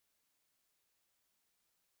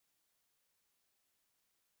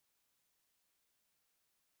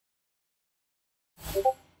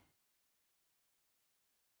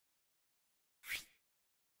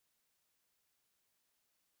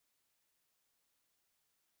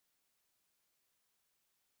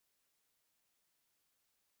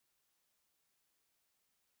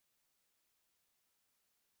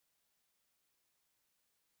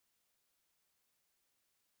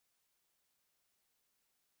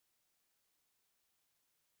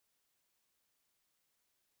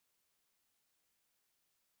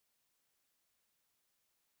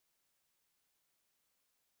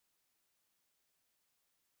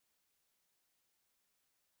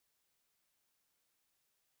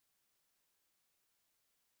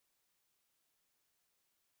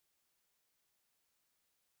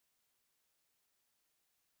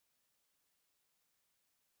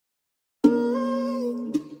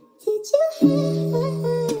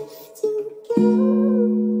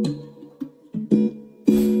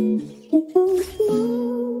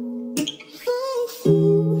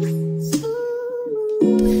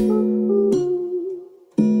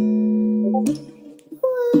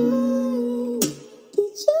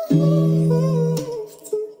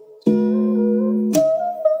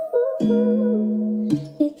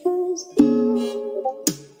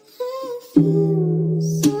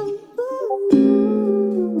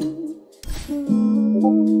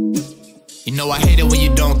You know I hate it when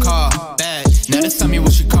you don't call back. Now just tell me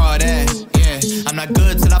what you call that. Yeah, I'm not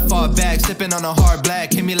good till I fall back. Sipping on a hard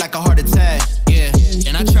black, hit me like a heart attack. Yeah,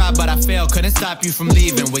 and I tried but I failed, couldn't stop you from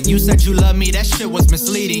leaving. When you said you love me, that shit was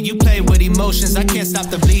misleading. You play with emotions, I can't stop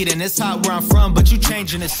the bleeding. It's hot where I'm from, but you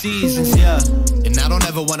changing the seasons, yeah. And I don't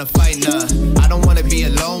ever wanna fight, nah. I don't wanna be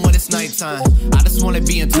alone when it's nighttime. I just wanna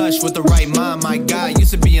be in touch with the right mind. My God,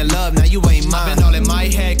 used to be in love, now you ain't mine. I've been all in my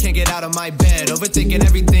head, can't get out of my bed. Overthinking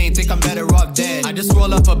everything, think I'm better off dead. I just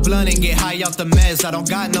roll up a blunt and get high out the mess. I don't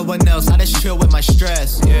got no one else, I just chill with my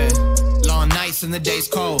stress, yeah. Long nights and the days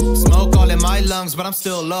cold. Smoke all in my lungs, but I'm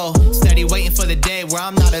still low. Steady waiting for the day where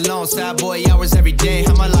I'm not alone. Sad boy hours every day,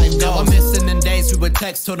 how my life goes. I'm missing them days we would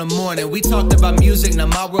text till the morning. We talked about music, now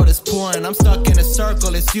my world is pouring. I'm stuck in a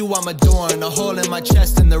circle, it's you I'm adoring. A hole in my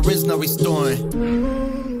chest and there is no restoring.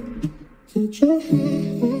 Did you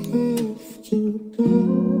have to go?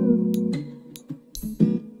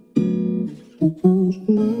 Because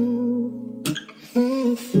now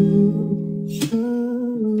I feel so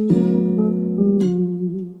alone.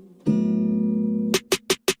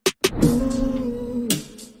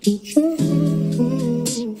 Did you have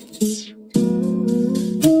to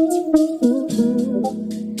go?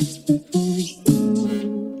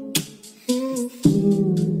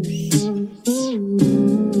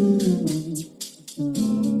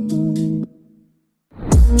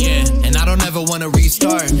 Because wanna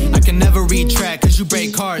restart, I can never retract cause you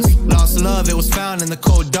break hearts. Lost love, it was found in the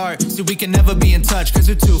cold dark. See, we can never be in touch cause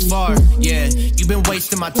we're too far. Yeah, you've been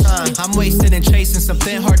wasting my time. I'm wasted and chasing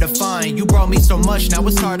something hard to find. You brought me so much, now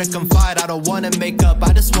it's hard to confide. I don't wanna make up,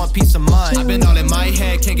 I just want peace of mind. I've been all in my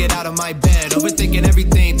head, can't get out of my bed. Overthinking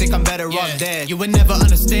everything, think I'm better off dead. You would never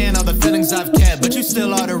understand all the feelings I've kept, but you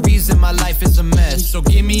still are the reason my life is a mess. So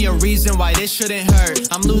give me a reason why this shouldn't hurt.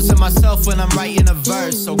 I'm losing myself when I'm writing a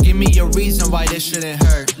verse. So give me a reason why this shouldn't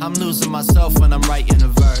hurt. I'm losing myself when I'm writing a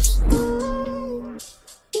verse.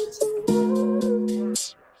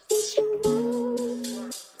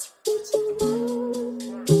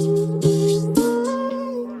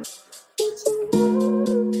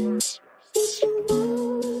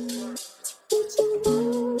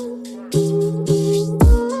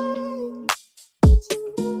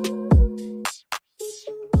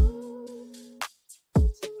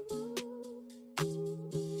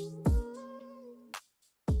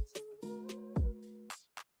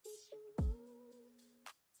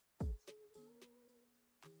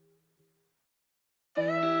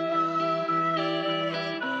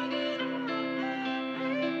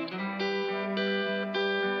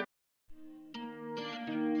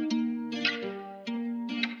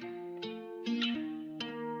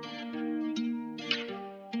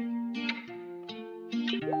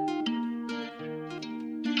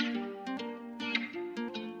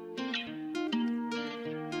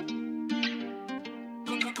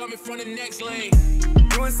 Coming from the next lane.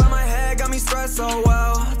 You inside my head got me stressed so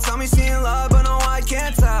well. Tell me she in love, but no, I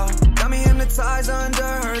can't tell. Got me hypnotized under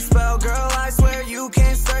her spell. Girl, I swear you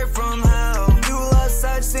came straight from hell. You love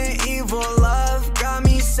such an evil love. Got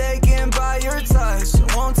me shaken by your touch.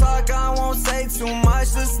 Won't talk, I won't say too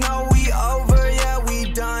much. Just know we over, yeah,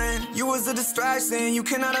 we done. You was a distraction, you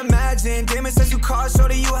cannot imagine. Damage that you caused,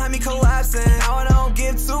 shorty, you had me collapsing. Now I don't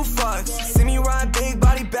give two fucks. See me ride big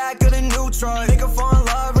body back of the new truck. Make her fall in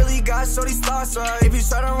love, really got shorty starstruck. If you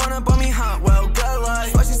try to run up on me, huh, well, good luck.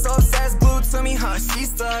 But she so obsessed, glued to me, huh, she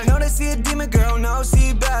stuck. Know that she a demon girl, no,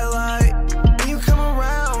 she bad like. When you come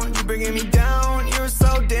around, you bringing me down. You're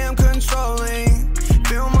so damn controlling.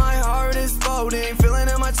 Feel my heart is folding. Feeling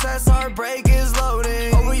in my chest, heartbreak is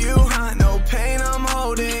loading. Over you, huh, no pain I'm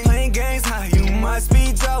holding. Playing games, huh, you must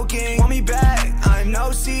be joking. Want me back, I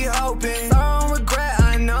know she hoping. Sorrow and regret,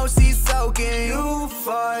 I know she's soaking. You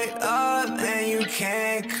fight up and you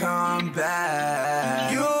can't come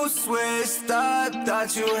back. You switched up,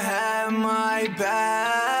 thought you had my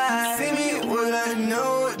back. See me with a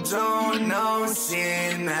new, don't know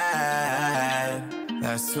she mad.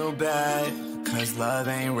 That's too bad, cause love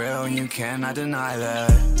ain't real, you cannot deny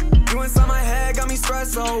that. You inside my head, got me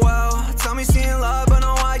stressed so well. Tell me she in love, but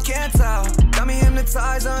no, I can't tell. Got me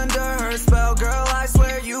hypnotized under her spell. Girl, I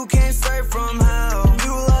swear you came straight from hell.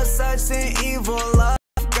 You love such an evil love.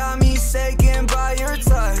 Got me shaken by your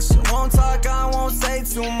touch. Won't talk, I won't say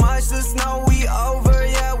too much. Just know we over,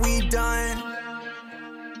 yeah, we done.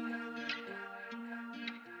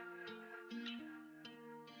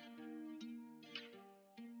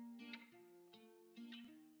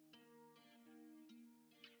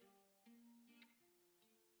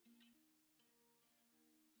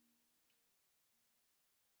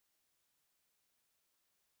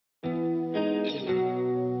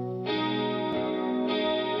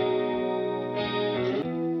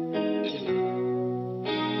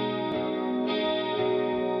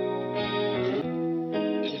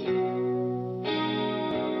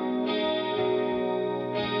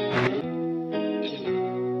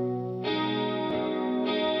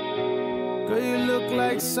 Girl, you look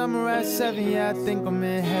like summer at 7, yeah, I think I'm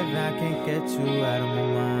in heaven. I can't get you out of my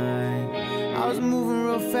mind. I was moving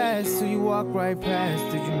real fast, so you walked right past.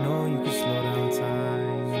 Did you know you could slow down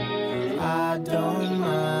time? I don't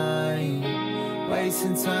mind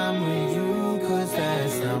wasting time with you, cause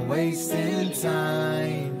that's not wasting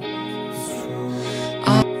time. It's true.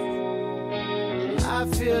 I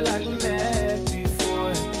feel like we met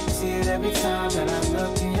before. See it every time that I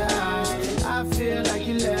look in your eyes. I feel like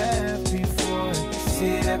you left before. See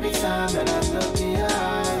it every time that I look in your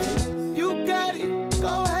eyes. You got it,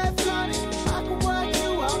 go ahead, run it. I can watch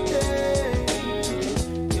you all day.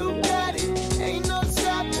 You got it, ain't no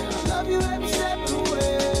stopping. I love you every step of the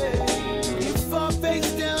way. When you fall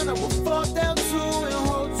face down, I will fall down too and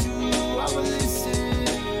hold you. I will listen.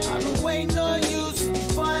 I've been waiting on you since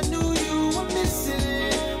before I knew you. We're missing,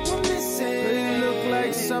 we're missing. Girl, you look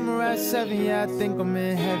like summer at 7, yeah, I think I'm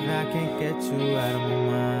in heaven. I can't get you out of my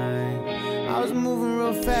mind. I was moving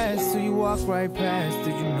real fast, so you walked right past.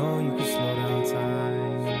 Did you know you could slow down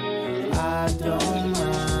time? I don't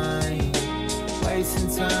mind wasting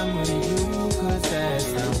time with you, cause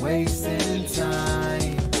that's not wasting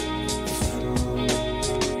time. It's true.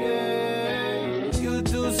 Yeah, you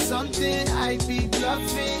do something, I'd be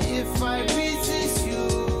bluffing if I resist you.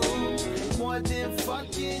 More than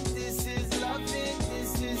fucking, this is loving,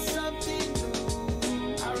 this is something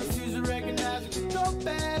new. I refuse to recognize it could go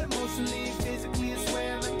bad emotionally.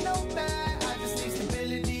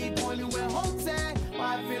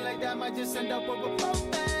 I might just end up over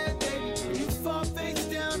broke bad, baby. When you fall face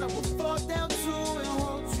down, I will fall down too and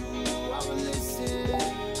hold you. I will listen.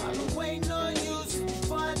 I've been waiting on you since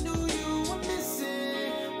before I knew you. We're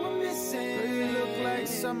missing, we're missing. Girl, you look like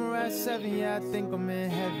summer at 7, yeah, I think I'm in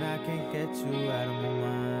heaven. I can't get you out of my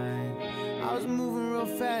mind. I was moving real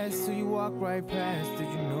fast, so you walked right past. Did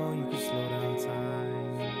you know you could slow down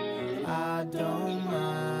time? I don't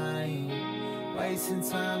mind wasting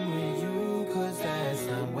time with you, cause that's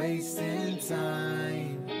not wasting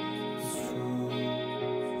time. It's true.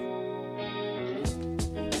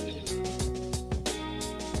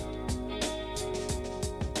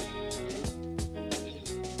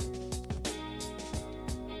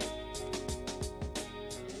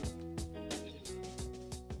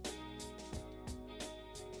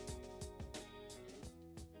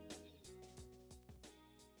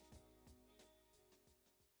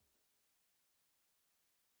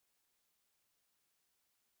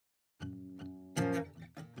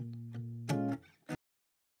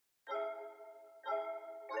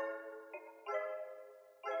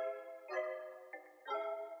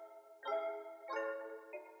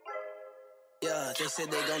 Yeah, they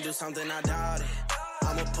said they gon' do something, I doubt it.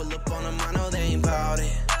 I'ma pull up on them, I know they ain't bout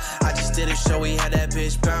it. I just did a show, we had that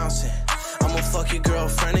bitch bouncing. I'ma fuck your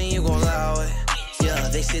girlfriend and you gon' allow it. Yeah,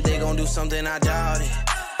 they said they gon' do something, I doubt it.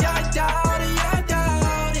 Yeah, I doubt it, yeah, I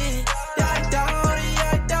doubt it. Yeah, I doubt it,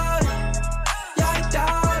 yeah, I doubt it. Yeah, I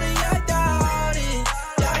doubt it, yeah, I doubt it.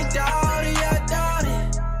 Yeah, I doubt it, yeah, I doubt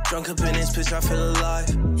it. Drunk up in this bitch, I feel alive.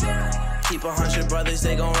 Keep 100 brothers,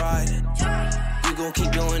 they gon' ride it. You gon'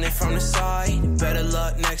 keep doing it from the side. Better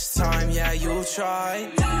luck next time, yeah, you'll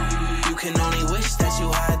try. You can only wish that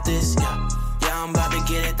you had this, yeah. Yeah, I'm about to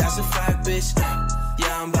get it, that's a fact, bitch.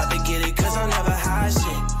 Yeah, I'm about to get it, cause I never had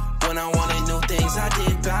shit. When I wanted new things, I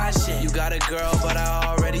did bad shit. You got a girl, but I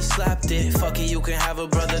already slapped it. Fuck it, you can have a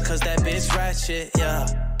brother, cause that bitch ratchet, yeah.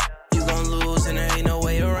 You gon' lose and there ain't no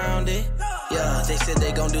way around it. Yeah, they said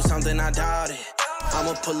they gon' do something, I doubt it.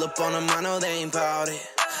 I'ma pull up on them, I know they ain't bout it.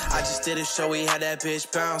 I just did a show, we had that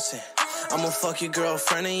bitch bouncing. I'ma fuck your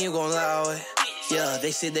girlfriend and you gon' allow it. Yeah,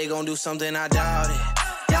 they said they gon' do something, I doubt it.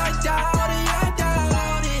 Yeah, I doubt it, yeah, I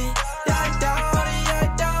doubt it. Yeah, I doubt it, yeah,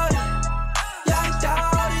 I doubt it. Yeah, I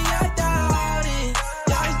doubt it, yeah, I doubt it.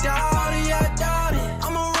 Yeah, I doubt it.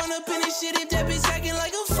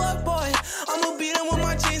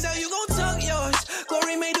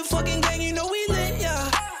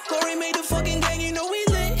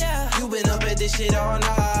 this shit all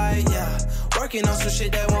night, yeah. Working on some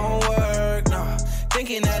shit that won't work, no.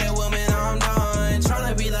 Thinking that it will, man, I'm done.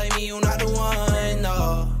 Tryna be like me, you not the one,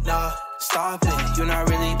 no, no. Stop it, you not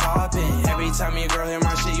really popping. Every time your girl hear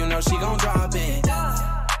my shit, you know she gon' drop it.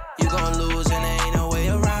 You gon' lose and there ain't no way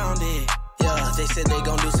around it. Yeah, they said they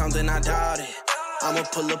gon' do something, I doubt it. I'ma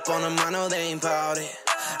pull up on them, I know they ain't bout it.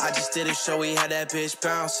 I just did a show, we had that bitch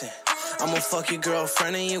bouncing. I'ma fuck your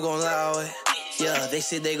girlfriend and you gon' allow it. Yeah, they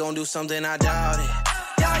said they gon' do something, I doubt it.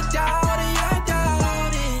 Yeah, I doubt it, yeah, I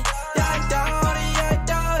doubt it. Yeah, I doubt it, yeah, I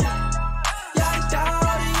doubt it. Yeah, I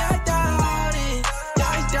doubt it, yeah, I doubt it. Yeah,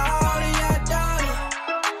 I doubt it, yeah, I doubt it.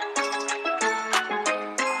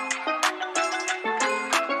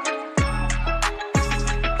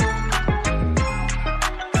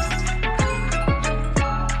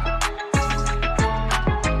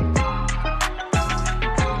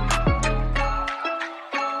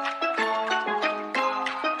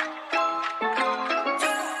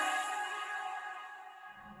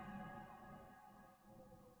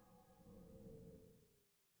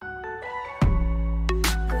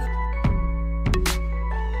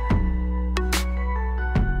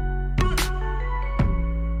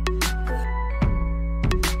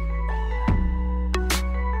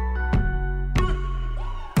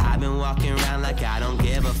 Walking around like I don't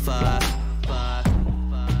give a fuck.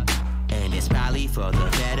 And it's probably for the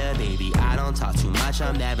better, baby. I don't talk too much,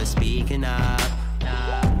 I'm never speaking up.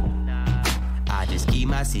 I just keep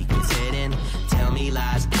my secrets hidden. Tell me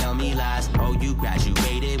lies, oh, you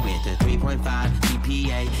graduated with a 3.5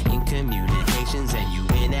 GPA in communications, and you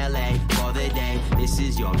in LA for the day. This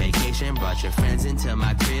is your vacation, brought your friends into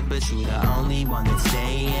my crib, but you the only one that's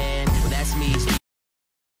staying. Well, that's me.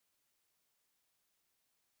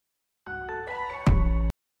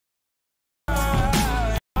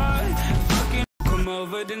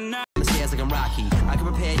 Over tonight. On the stairs like I'm Rocky. I can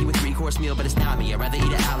prepare you a 3-course meal, but it's not me. I'd rather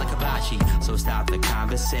eat it out like hibachi. So stop the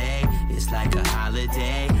conversation. It's like a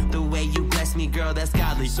holiday. The way you bless me, girl, that's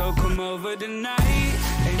godly. So come over tonight.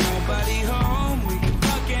 Ain't nobody home. We can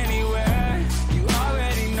fuck anywhere. You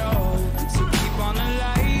already know. So keep on the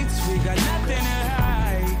lights. We got nothing to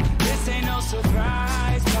hide. This ain't no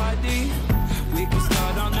surprise party. We can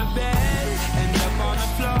start on the bed, end up on the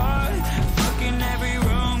floor. Fucking every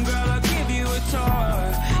room, girl, I'll give you a tour.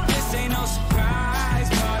 This ain't no surprise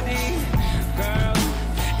party, girl.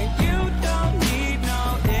 And you don't need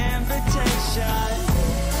no invitation.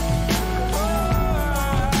 Oh,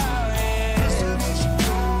 yeah.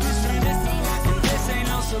 This ain't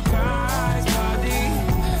no surprise party,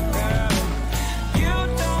 girl. You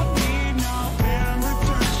don't need no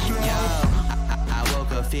invitation. Yo, I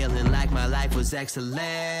woke up feeling like my life was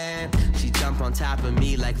excellent. She jumped on top of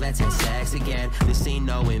me like let's have sex again. This ain't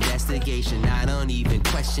no investigation, I don't even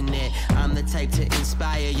question it. I'm the type to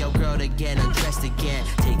inspire your girl to get undressed again.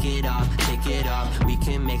 Take it off, we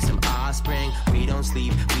can make some offspring. We don't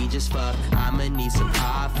sleep, we just fuck. I'ma need some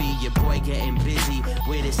coffee. Your boy getting busy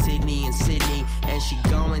with a Sydney and Sydney, and she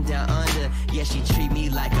going down under. Yeah, she treat me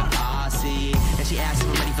like a Aussie, and she asks if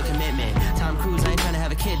I'm ready for commitment. Tom Cruise, I ain't trying to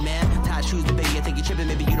have a kid, man. Tie shoes, but baby, I think you're tripping.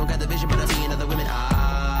 Maybe you don't got the vision, but I see other women.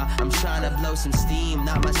 I'm trying to blow some steam,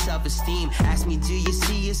 not my self-esteem. Ask me, do you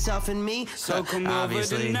see yourself in me? So come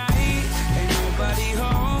obviously. over tonight. Ain't nobody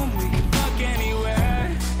home. We can fuck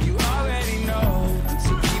anywhere. You already know.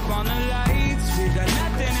 So keep on the lights. We got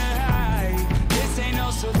nothing to hide. This ain't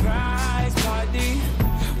no surprise party.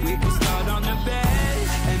 We can start on the bed,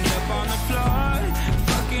 end up on the floor.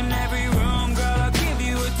 Fucking every room, girl, I'll give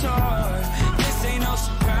you a tour. This ain't no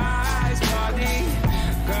surprise party,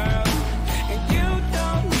 girl. And you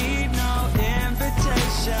don't need no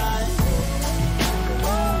invitation.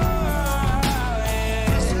 Oh,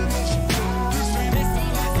 yeah.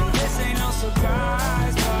 This ain't no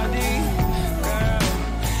surprise party, girl.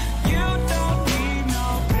 You don't need no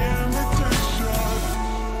invitation.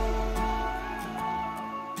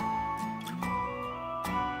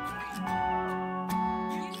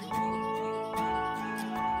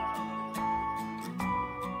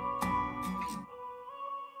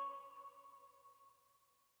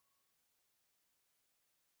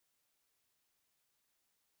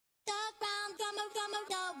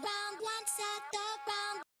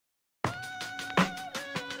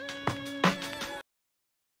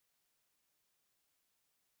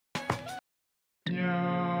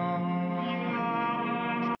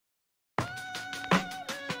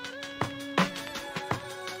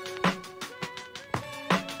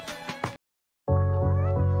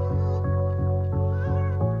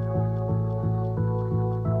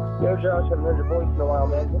 Yo, Josh, haven't heard your voice in a while,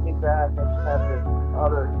 man. Hit me back. I just have this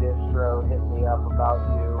other distro hit me up about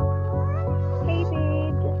you. Hey,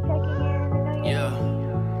 babe, just checking in. I know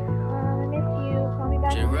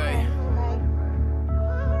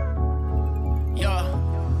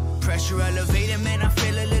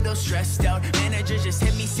stressed out. Manager just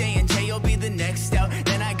hit me saying, Jay, you'll be the next out.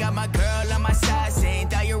 Then I got my girl on my side saying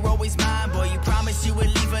that you're always mine. Boy, you promised you would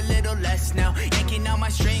leave a little less now. Yanking out my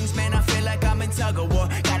strings, man, I feel like I'm in tug of war.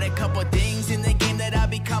 Got a couple things in the game that I'll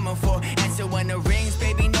be coming for. Answer when the rings,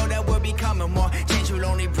 baby, know that we're becoming more. Change will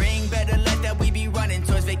only bring better luck that we be running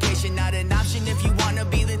towards. Vacation not an option if you wanna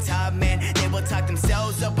be the top man. They will talk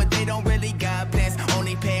themselves up, but they don't really got plans.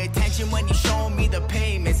 Only pay attention when you show me the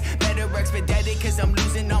payments. Better expedite it, cause I'm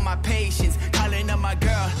losing all my patience. Calling up my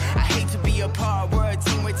girl, I hate to be apart. We're a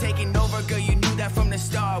team, we're taking over, girl, you knew that from the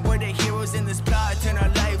start. We're the heroes in this plot, turn our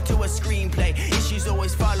life to a screenplay. Issues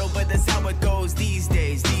always follow, but that's how it goes these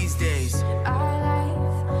days, these days. Our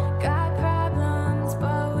life got problems,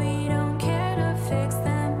 but we don't care to fix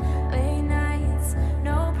them. Late nights,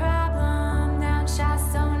 no problem. Down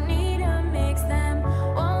shots, don't need to mix them.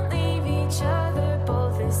 Won't leave each other,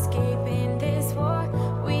 both escaping this war.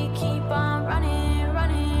 We keep on running,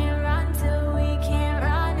 running, run till we can't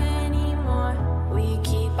run anymore. We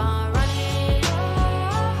keep on running.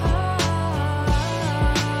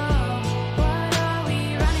 What are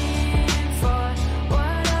we running for?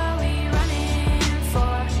 What are we running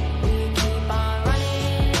for? We keep on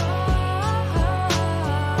running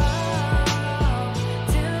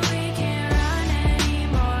till we can't run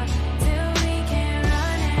anymore. Till we can't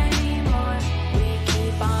run anymore. We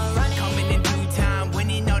keep on running. Coming in due time,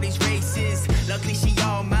 winning all these races. Luckily she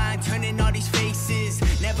all mine, turning all these faces.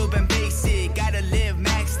 Never been basic, gotta live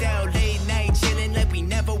maxed out. Late night chilling like we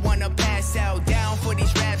never wanna pass out. Down for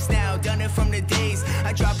these raps now, done it from the days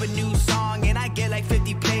I drop a new song and I get like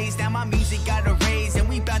 50 plays. Now my music got a raise and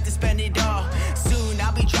we bout to spend it all. Soon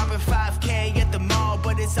I'll be dropping 5K at the mall,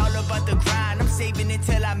 but it's all about the grind. I'm saving it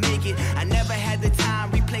till I make it. I never had the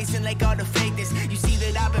time, replacing like all the fakeness. You see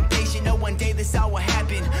that I've been patient, no one day this all will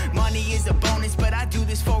happen. Money is a bonus, but I do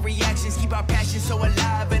this for reactions. Keep our passion so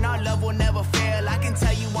alive and our love will never fail. I can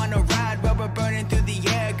tell you on a ride, rubber burning through the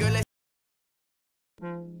air. Girl, let's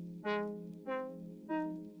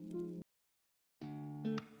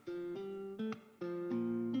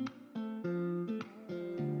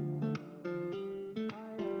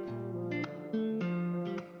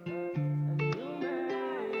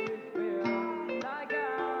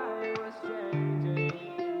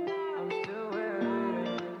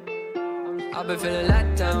I've been feeling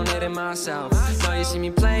let down, hating myself. Now you see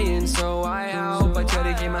me playing, so I help. I try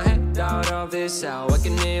to keep my head out of this cell. I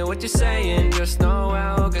can hear what you're saying, just know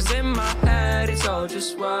well. Cause in my head it's all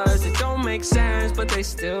just words that don't make sense, but they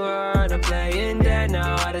still hurt. I'm playing dead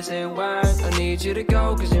now, how does it work? I need you to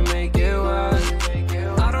go cause you make it worse.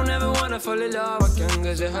 I don't ever wanna fall in love again,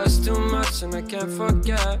 cause it hurts too much and I can't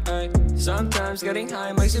forget. Sometimes getting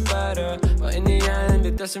high makes it better, but in the end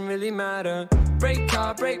it doesn't really matter. Break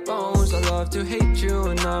heart, break bones, I love to hate you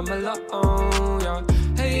and I'm alone, yeah.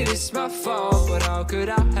 Hate is my fault, but how could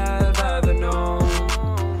I have ever known?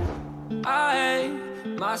 I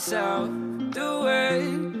hate myself the way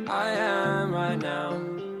I am right now.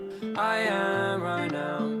 I am right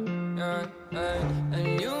now, yeah, yeah.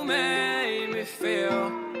 And you made me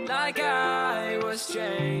feel like I was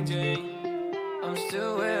changing. I'm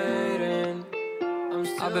still waiting.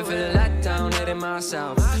 I've been feeling let down, hating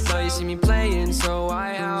myself. Now you see me playing, so I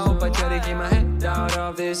help. I try to keep my head out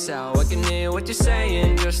of this cell. I can hear what you're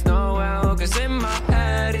saying, just know well. Cause in my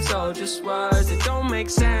head it's all just words that don't make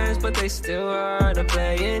sense, but they still hurt. I'm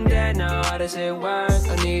playing dead now, how does it work?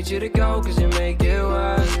 I need you to go cause you make it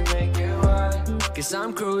worse. Cause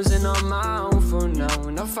I'm cruising on my own for now,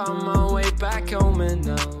 and I found my way back home and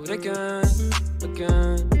now again.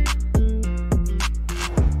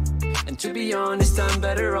 And to be honest, I'm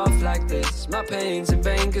better off like this. My pain's in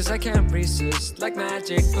vain cause I can't resist. Like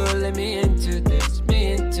magic pulling me into this,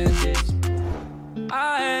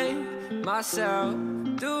 I hate myself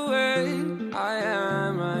the way I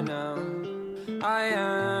am right now. I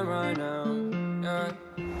am right now, yeah.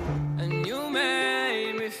 And you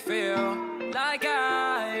made me feel like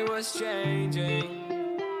I was changing.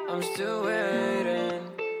 I'm still waiting.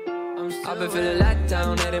 I've been feeling let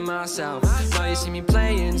down, hating myself. Now you see me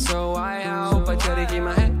playing, so I help. I try to keep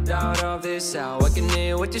my head out of this cell. I can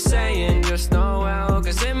hear what you're saying, just know well.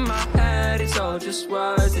 Cause in my head it's all just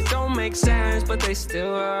words that don't make sense, but they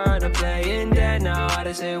still hurt. I'm playing dead now, how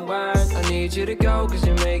does it work? I need you to go cause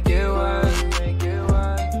you make it worse.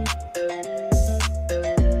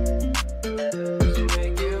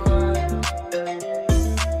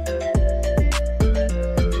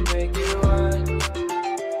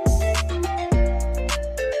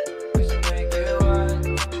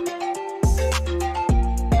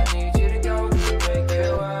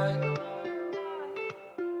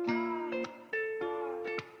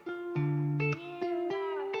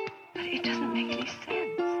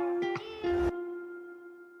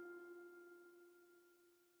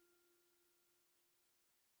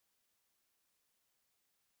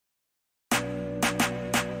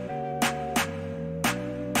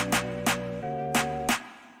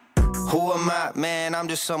 Who am I? Man, I'm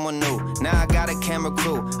just someone new. Now I got a camera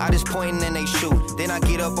crew, I just point and they shoot. Then I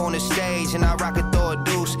get up on the stage and I rock and throw a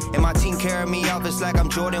deuce. And my team carry me off, it's like I'm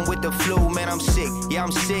Jordan with the flu. Man, I'm sick, yeah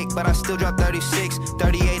I'm sick, but I still drop 36.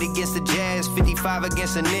 38 against the Jazz, 55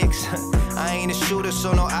 against the Knicks. I ain't a shooter,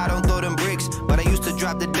 so no, I don't throw them bricks. But I used to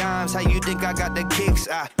drop the dimes, how you think I got the kicks?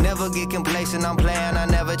 I never get complacent, I'm playing, I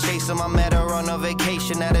never chase them. I met her on a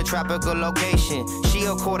vacation at a tropical location. She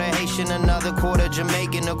a quarter Haitian, another quarter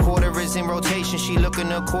Jamaican. A quarter is in rotation, she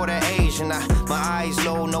looking a quarter Asian. My eyes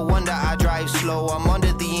low, no wonder I drive slow. I'm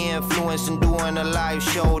under the influence and doing a live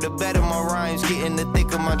show. The better my rhymes, getting the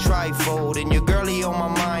thicker my trifold. And your girlie on my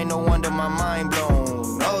mind, no wonder my mind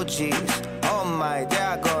blown. Oh jeez, oh my, there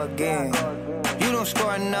I go again. You don't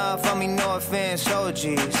score enough, I mean no offense, oh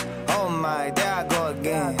jeez. Oh my, there I go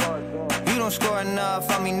again. You don't score enough,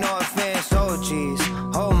 I mean no offense, oh jeez.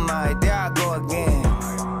 Oh my, there I go again.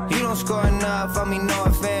 You don't score enough, I mean no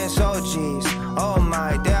offense, oh jeez. Oh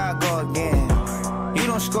my, there I go again. You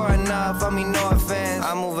don't score enough, I mean no offense.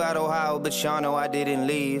 I moved out Ohio, but y'all know I didn't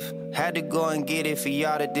leave. Had to go and get it for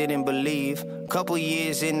y'all that didn't believe. Couple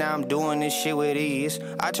years in, now I'm doing this shit with ease.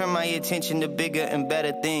 I turn my attention to bigger and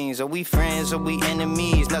better things. Are we friends, are we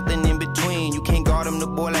enemies? Nothing in between. You can't guard him, the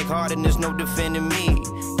boy like Harden, there's no defending me.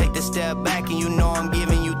 Take the step back and you know I'm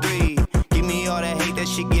giving you 3. Give me all that hate, that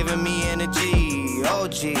shit giving me energy. Oh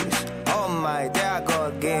jeez, oh my, there I go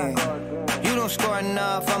again. You don't score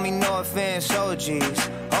enough, I mean no offense, oh jeez.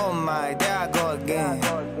 Oh my, there I go again.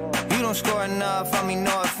 You don't score enough, I mean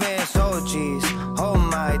no offense, oh jeez. Oh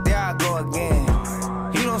my, there I go again.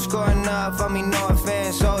 You don't score enough, I mean no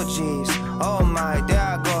offense, oh jeez. Oh my, there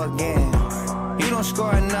I go again. You don't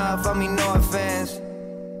score enough, I mean no offense.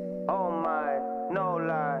 Oh my, no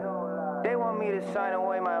lie. They want me to sign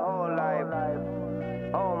away my whole life.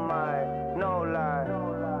 Oh my, no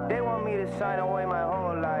lie. They want me to sign away my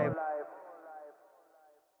whole life.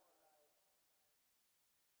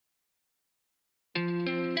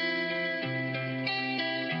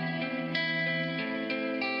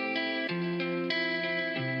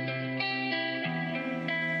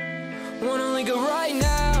 Wanna link up right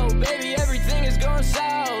now, baby, everything is going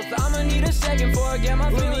south. I'ma need a second before I get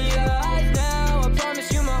my feelings out now. I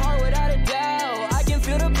promise you my heart without a doubt. I can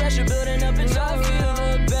feel the pressure building up inside. I feel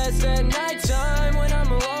the best at nighttime when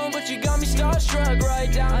I'm alone, but you got me starstruck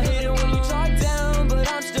right down. I hate it when you talk down, but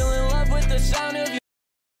I'm still in love with the sound of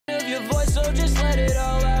your voice, so just let it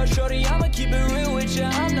all out. Shorty, I'ma keep it real with you,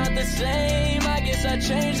 I'm not the same. I guess I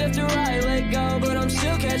changed after I let go, but I'm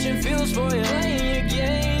still catching feels for you. Playing your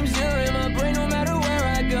games, you're in my brain no matter where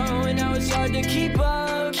I go. And now it's hard to keep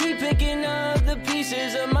up, keep picking up the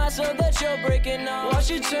pieces of myself that you're breaking off.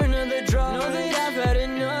 Watch it turn to the draw, know that I've had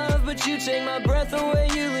enough, but you take my breath away,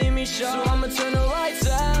 you leave me short. So I'ma turn the lights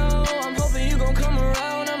out, I'm hoping you gon' come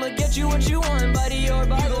around. I'ma get you what you want, body your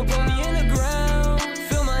body, gon' put me in the ground.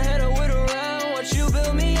 Fill my head up with a round, watch you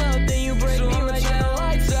build me up, then you break me right down.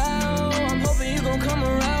 Lights out, I'm hoping you gon' come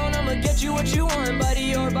around. I'ma get you what you want, body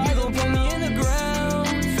your body, gon' put me in the ground.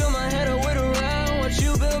 Fill my head up with a round, watch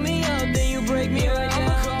you build me up, then you break me right down.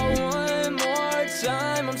 I'ma call one more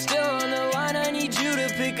time, I'm still on the line, I need you to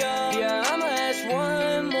pick up. Yeah, I'ma ask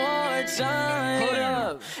one more time. Hold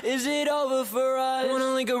up, is it over for us?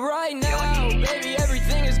 Wanna link up right now, baby,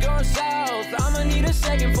 everything is going south. I'ma need a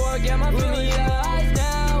second before I get my feelings out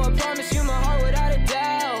now. I promise you my heart without a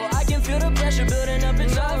doubt. I can feel the pressure building up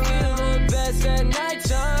inside. I feel the best at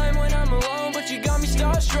nighttime when I'm alone, but you got me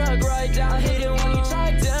starstruck right down. I hate it when you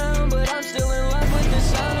talk down, but I'm still in love with the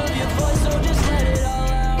sound of your voice, so just let it all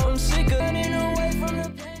out. I'm sick of running away from the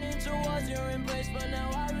pain and towards your embrace, but now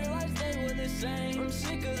I realize they were the same. I'm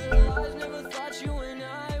sick of the lies, never thought you and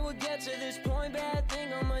I would get to this point. Bad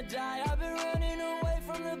thing, I'ma die. I've been running away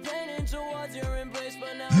from the pain and towards your embrace,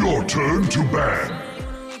 but now your turn to ban.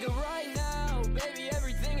 Right now, baby,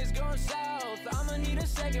 everything is going south. I'ma need a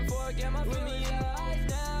second before I get my feelings out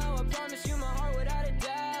now. I promise you my heart without a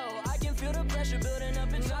doubt. I can feel the pressure building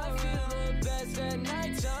up inside. I feel the best at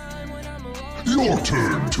nighttime when I'm alone. Your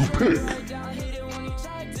turn to pick. I hate it when you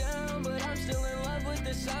talk down, but I'm still in love with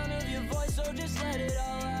the sound of your voice, so just let it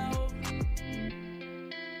all out.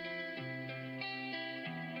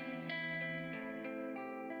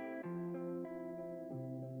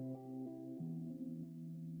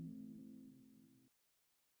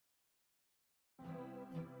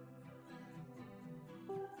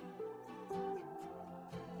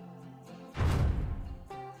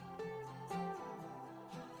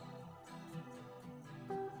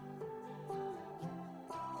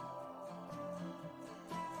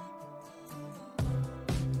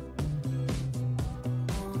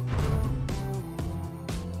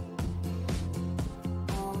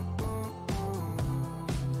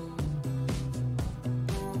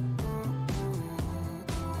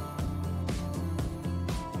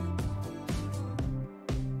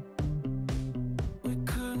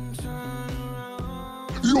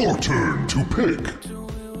 Your turn to pick.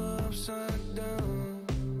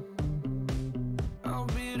 I'll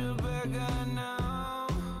be the bad guy now,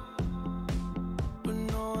 but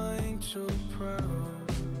no, I ain't too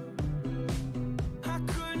proud. I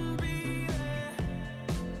couldn't be there,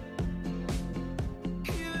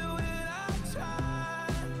 even when I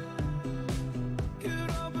tried. You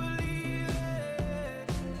don't believe it.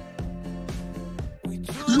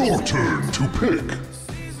 Your turn to pick.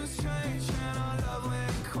 Seasons change and our love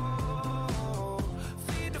went cold.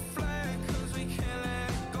 Feed the flag 'cause we can't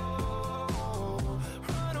let go.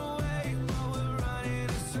 Run away while we're running in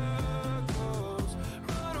circles.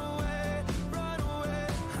 Run away, run away.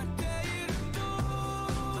 I dare you to do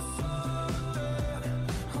something.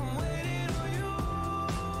 I'm waiting on you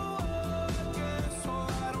again, so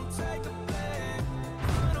I don't take the blame.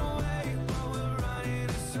 Run away while we're running in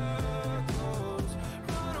circles.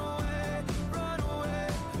 Run away, run away,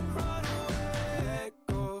 run away.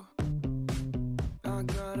 Go. I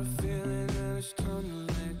got a feeling that it's time to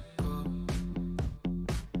let go.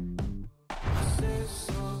 I said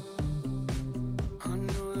so. I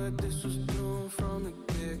knew that this was doomed from the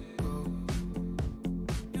get-go.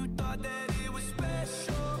 You thought that it was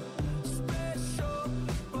special, special,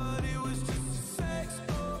 but it was just a sex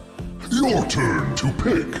doll. Your turn to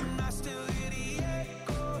pick. I still hear the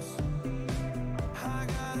echoes. I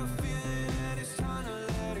got a feeling that it's time to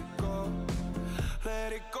let it go.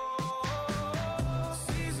 Let it go.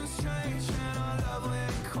 Seasons change and our love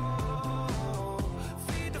went cold.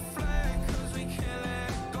 Feed the flag 'cause we can't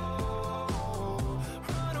let go.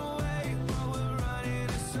 Run away while we're running in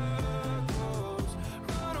circles.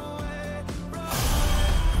 Run away, run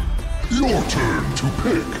away. Your turn to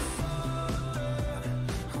pick.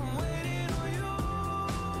 I'm waiting on you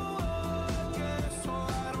again, so I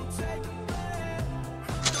don't take the blame.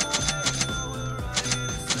 Run away while we're running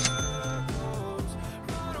in circles.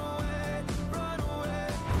 Run away, run away,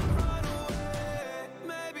 run away.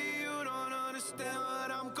 Maybe you don't understand what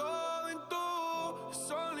I'm going through.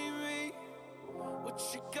 It's only me. What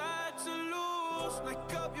you got to lose?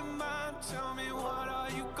 Make up your mind. Tell me, what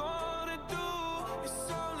are you gonna do?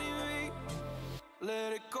 It's only me.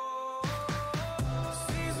 Let it go.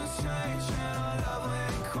 Seasons change and our love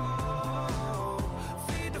went cold.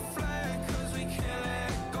 Feed the flag 'cause we can't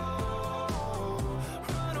let go.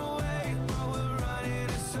 Run away while we're running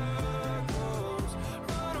in circles.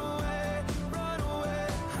 Run away, run away.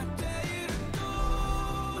 I dare you to do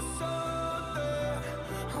something.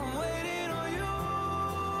 I'm waiting on you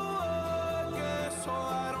again, so I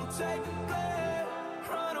don't take the blame.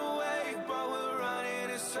 Run away while we're running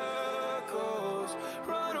in circles.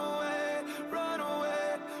 Run away, run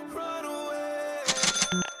away, run away.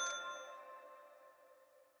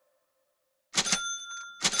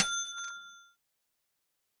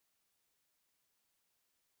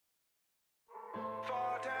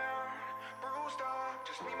 Fall down, bruised up,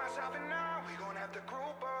 just me, myself, and now we gon' have to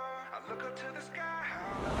group up. I look up to the sky,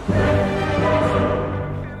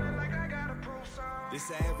 feeling like I gotta prove something. This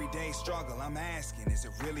an everyday struggle, I'm asking, is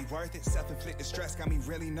it really worth it? Self-inflicted stress got me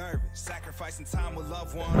really nervous. Sacrificing time with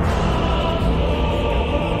loved ones.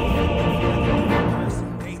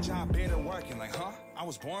 Day job, bitter working, like, huh? I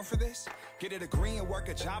was born for this? Get a degree and work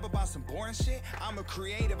a job about some boring shit? I'm a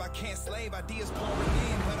creative, I can't slave, ideas pouring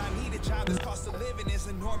in. But I need a job, this cost of living is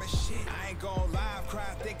enormous shit. I ain't gon' lie, I've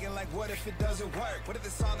cried thinking like, what if it doesn't work? What if the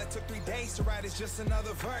song that took 3 days to write is just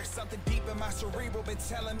another verse? Something deep in my cerebral been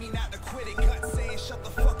telling me not to quit it. Gut saying, shut the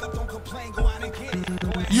fuck up, don't complain, go out and get it.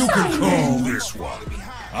 You can call this one.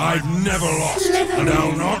 I've never lost, and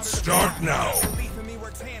I'll not start now. Belief in me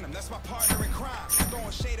works tandem, that's my partner in crime.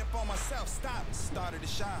 Throwing shade up on myself, stop, started to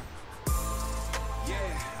shine.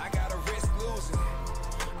 Yeah, I gotta risk losing it,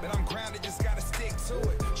 but I'm grounded, just gotta stick to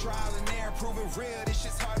it. Trial and error, proving real, this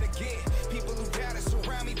shit's hard to get. People who doubt it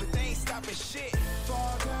surround me, but they ain't stopping shit.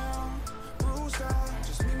 Fall down, bruised up,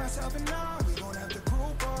 just me, myself, and now we gon' have to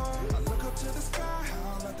group up. I look up to the sky,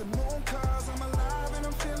 I'll let the moon cause I'm alive and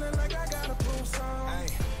I'm feeling like I gotta prove something. Hey,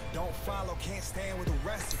 don't follow, can't stand with the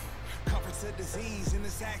rest of them. Comfort's a disease and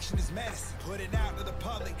this action is medicine. Put it out to the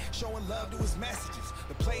public, showing love to his messages.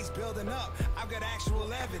 The play's building up, I've got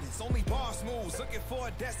actual evidence. Only boss moves, looking for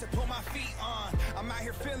a desk to put my feet on. I'm out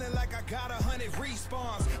here feeling like I got 100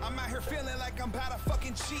 respawns. I'm out here feeling like I'm about to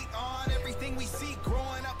fucking cheat on everything we see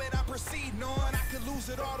growing up and I'm proceeding on. I could lose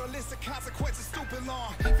it all, the list of consequences stupid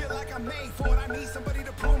long. Feel like I'm made for it, I need somebody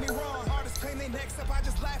to prove me wrong. Artists claim they next up, I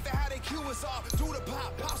just laugh at how they cue us off. Do the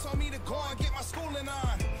pop, pops on me to go and get my schooling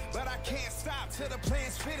on. But I can't stop till the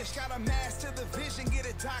plan's finished. Gotta master the vision, get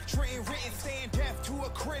a doctorate written. Staying deaf to a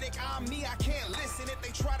critic, I'm me, I can't listen. If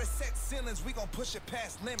they try to set ceilings, we gon' push it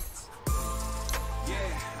past limits.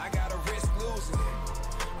 Yeah, I gotta risk losing it.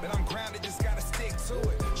 But I'm grounded, just gotta stick to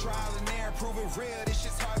it. Trial and error, prove it real, this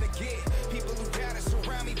shit's hard to get. People who doubt it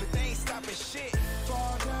surround me, but they ain't stopping shit.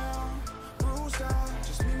 Fall down, bruised up,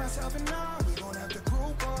 just me, myself, and I. We gon' have to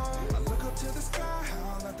group up. I look up to the sky,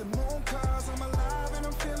 howl at the moon, cause I'm alive and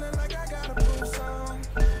I'm feeling like I gotta prove some.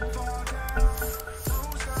 Fall down,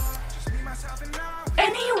 bruised up, just me, myself, and I.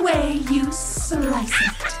 Any way you slice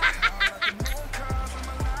it.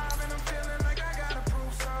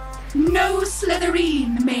 No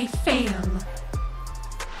Slytherin may fail.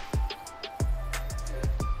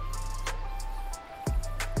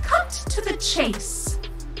 Cut to the chase.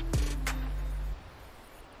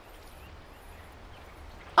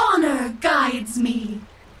 Honor guides me.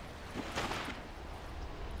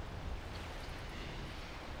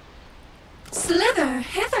 Slither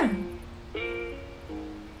hither.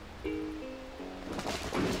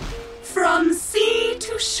 From sea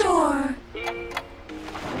to shore.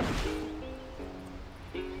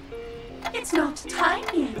 It's not time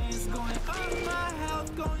yet.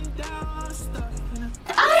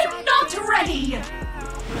 I'm not ready.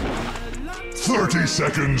 30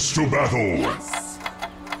 seconds to battle. Yes.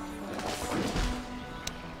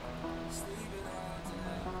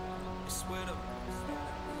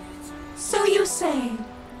 So you say.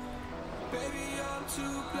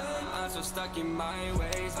 I'm so stuck in my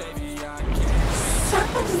ways, baby, I can't.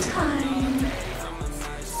 Serpentine.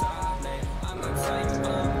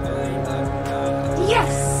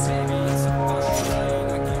 Yes.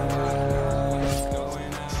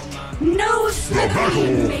 No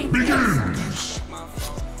Slytherin may begins.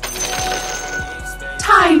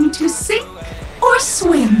 Time to sink or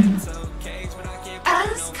swim.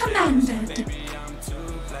 As commanded.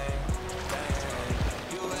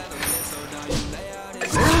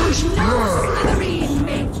 First blood. Slytherin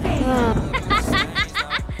may fail.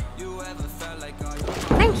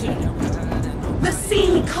 Thank you. The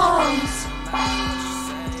sea calls.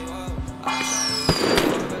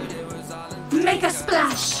 Make a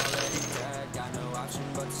splash.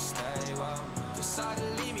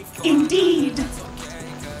 Indeed.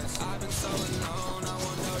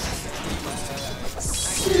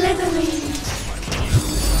 Slithering.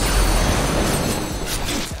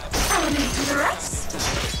 Added to the rest.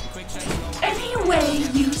 Any way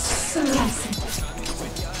you slice it.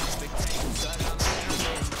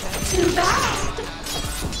 Too bad.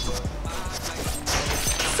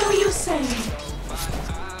 So you say.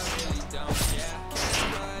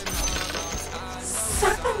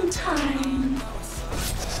 Serpentine.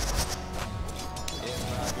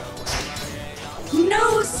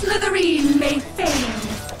 No Slytherin may fail.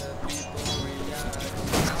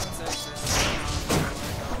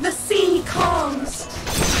 The sea calls.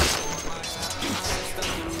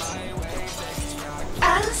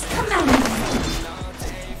 As commanded.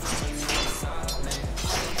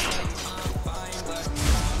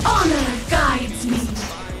 Honor guides me.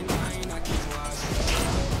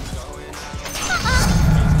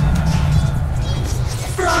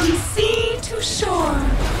 From sea to shore.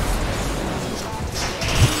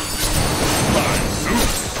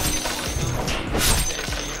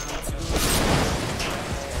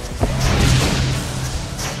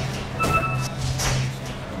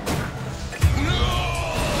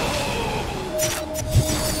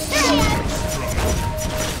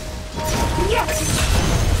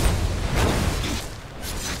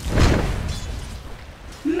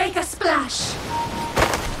 Make a splash.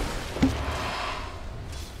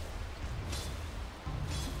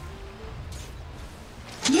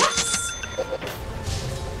 Yes.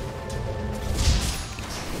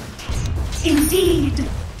 Indeed.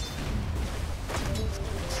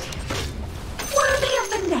 Worthy of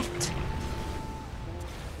the net.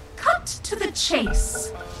 Cut to the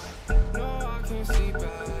chase.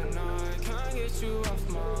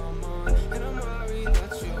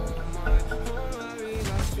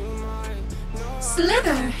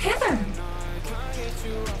 Slither hither.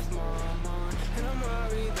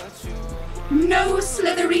 No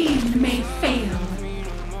Slytherin may fail.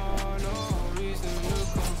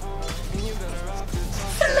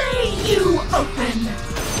 Flay you open.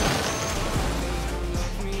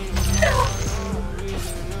 No.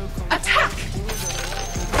 Attack.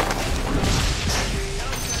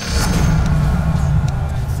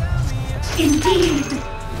 Indeed.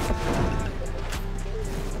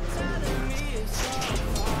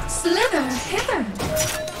 Slither hither.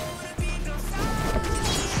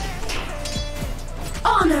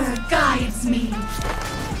 Honor guides me.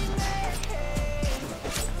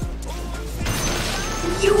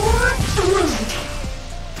 You're through.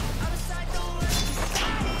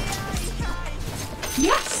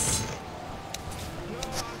 Yes.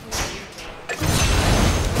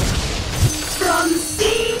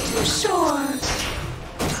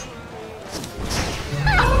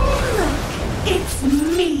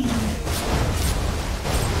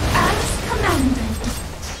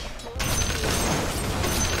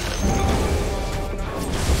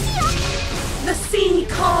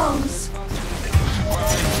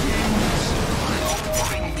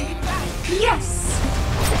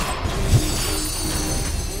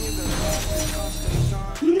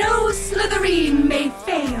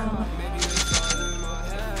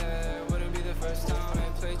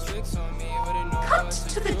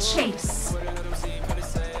 chase.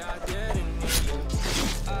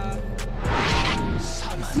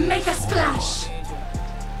 Make a splash.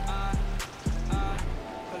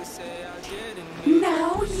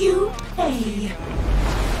 Now you pay.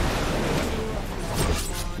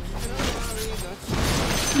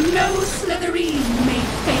 No Slytherin may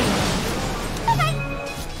fail.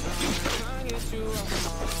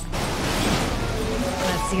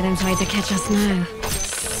 Let's see them try to catch us now.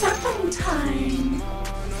 Serpentine.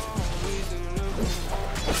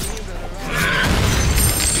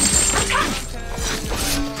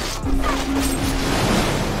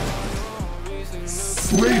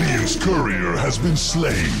 Radiant's courier has been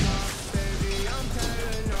slain.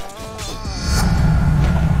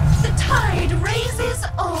 The tide raises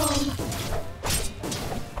all.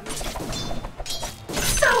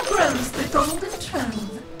 So grows the golden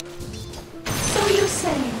trove. So you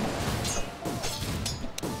say.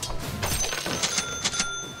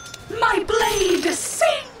 My blade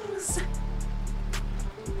sings.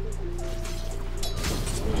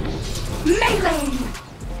 Melee.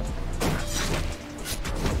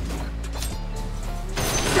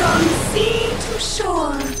 From sea to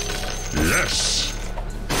shore. Yes.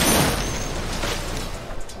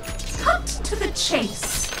 Cut to the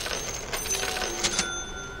chase.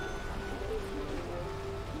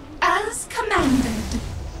 As commanded.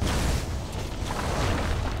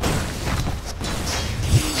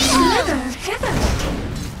 Slither hither.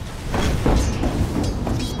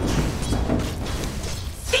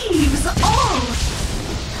 Thieves all.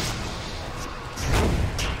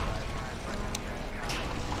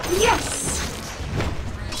 Yes.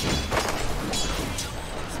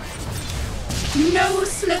 No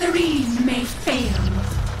Slytherin may fail.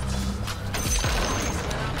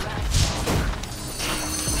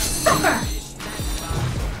 Suffer.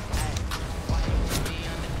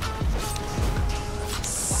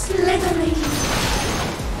 Slytherin.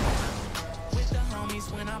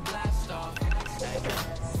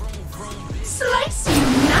 Slice you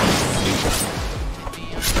nice.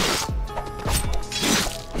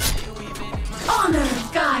 Honor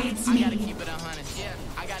guides me.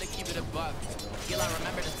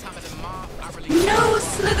 No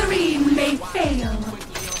Slytherin may fail.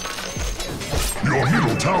 Your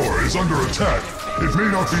middle tower is under attack. It may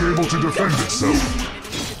not be able to defend itself.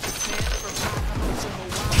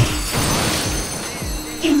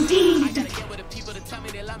 Indeed.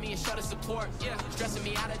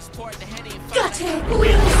 Got it.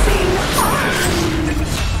 We'll sing hard.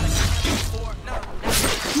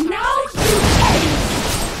 Now you pay.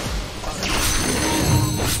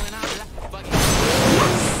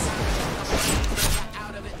 Yes.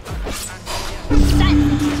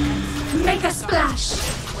 Make a splash.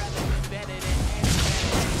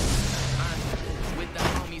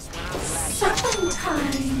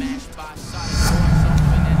 Serpentine.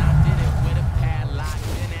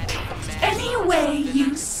 Any way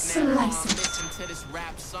you slice it.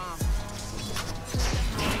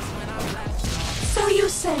 So you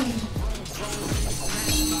say.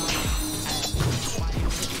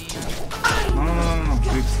 No.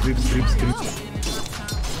 Creep.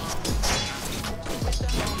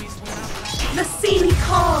 The sea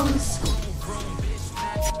calls.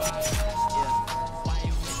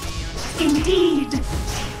 Indeed.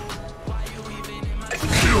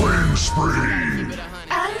 Killing spree.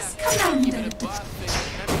 As commanded.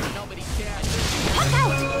 Look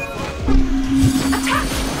out! Attack!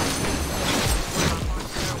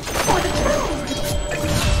 For the kill!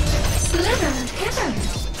 Slither hither!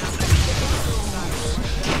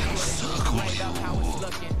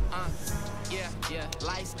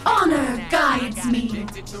 Honor guides me.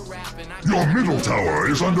 Your middle tower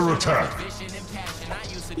is under attack.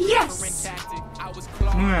 Yes!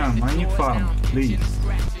 Man, I need farm, please.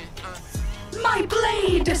 My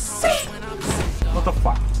blade sings! What the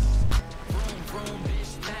fuck?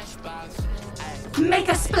 Make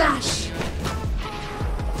a splash!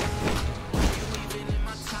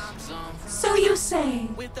 So you say.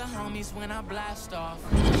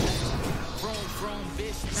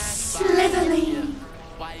 Slytherin.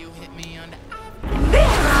 There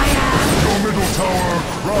I am! Your middle tower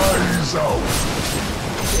cries out.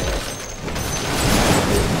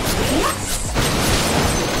 Yes!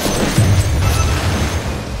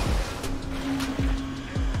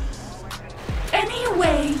 Any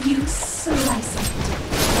way you slice it.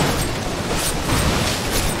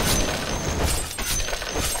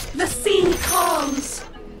 The sea calls.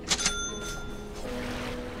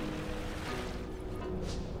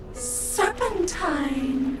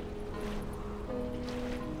 Serpentine.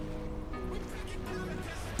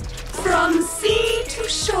 From sea to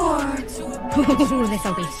shore. Ooh,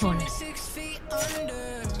 this'll be fun.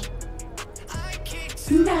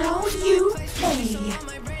 Now you pay.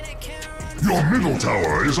 Your middle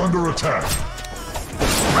tower is under attack.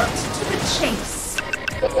 Cut to the chase.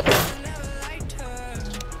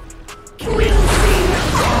 We'll see.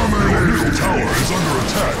 Your middle tower is under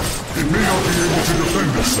attack. It may not be able to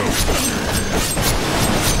defend itself.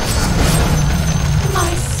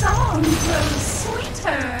 My song grows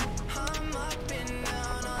sweeter.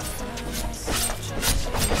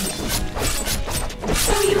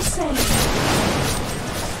 So you say.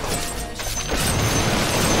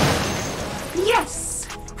 Yes.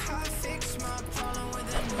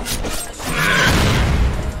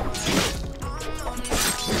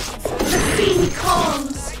 The sea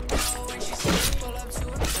calls.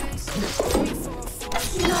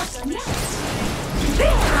 Not yet.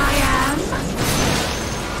 There I am.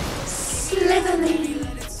 Slithering.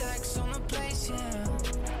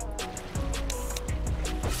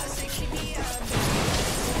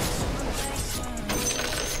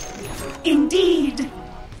 Indeed.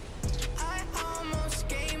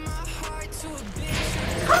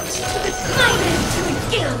 Cut to the climate to the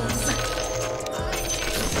gills.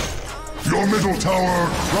 Your middle tower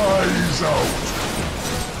cries out.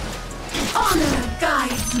 Honor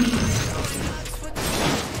guides me.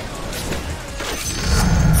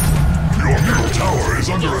 Your middle tower is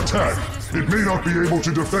under attack. It may not be able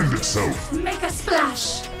to defend itself. Make a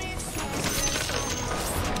splash.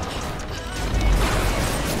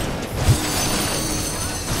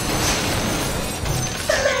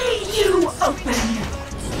 Lay you open.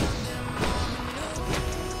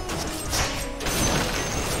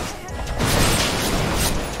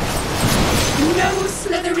 No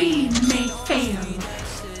Slytherin may fail.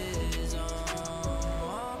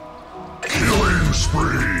 Killing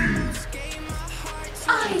spree.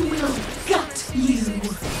 I will gut you.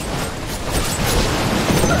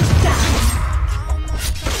 Down.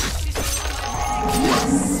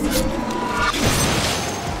 Yes.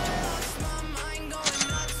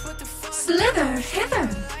 Slither hither.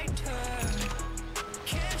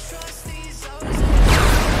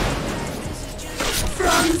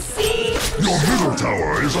 From sea to Your middle shore.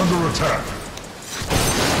 tower is under attack.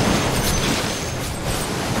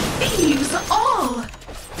 Thieves all.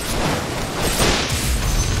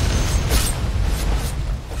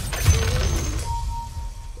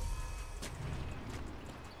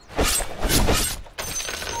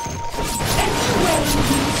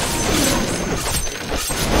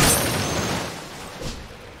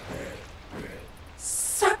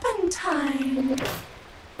 Serpentine.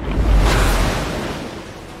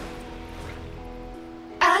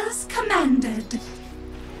 As commanded.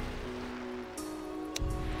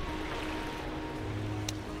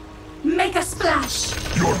 Make a splash.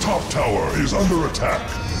 Your top tower is under attack.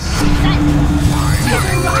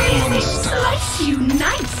 Terrorizing slice you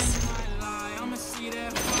nice.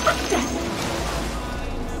 Put them.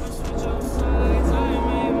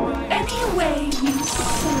 Any way you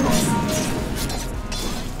slice.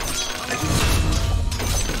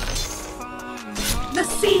 The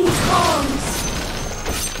sea calls.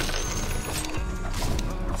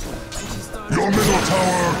 Your middle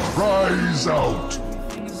tower cries out.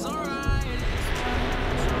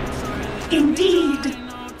 Indeed.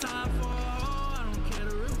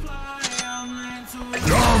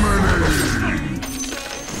 Dominating.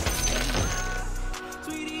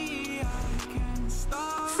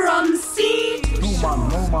 From sea to No mana,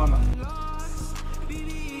 no mana.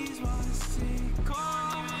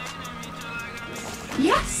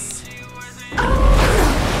 yes.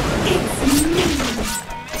 Oh, it's me.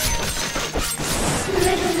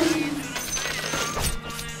 Slithering.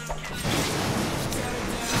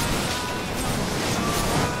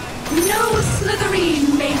 No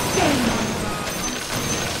Slytherin may fail.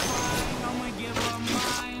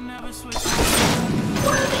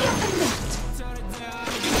 Worthy of the net.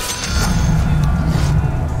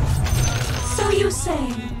 So you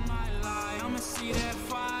say.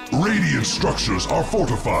 Radiant structures are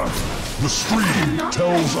fortified. The stream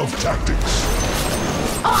tells of tactics.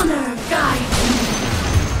 Honor guides me.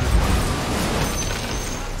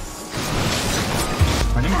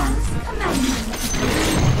 Понимаю.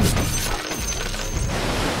 Commandment.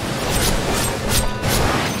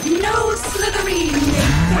 No Slytherin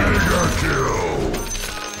may Mega kill.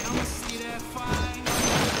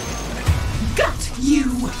 gut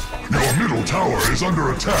you. Your middle tower is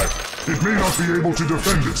under attack. It may not be able to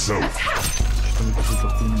defend itself.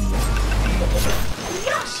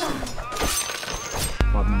 Yasha.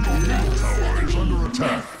 Ладно. Middle tower is under May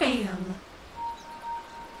attack. fail.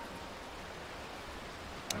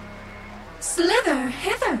 Slither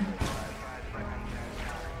hither.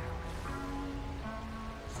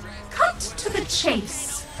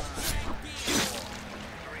 chase.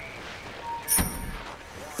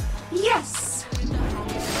 Yes.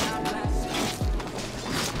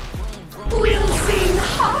 We'll sing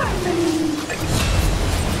harmony.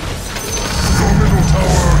 Your middle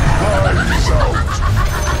tower lies out.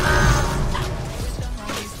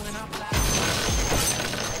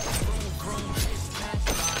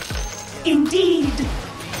 Indeed.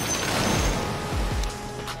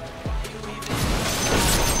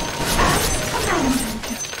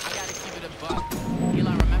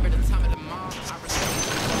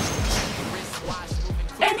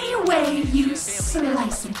 Any way you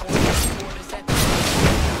slice it.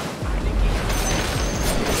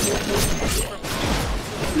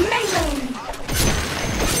 Melee!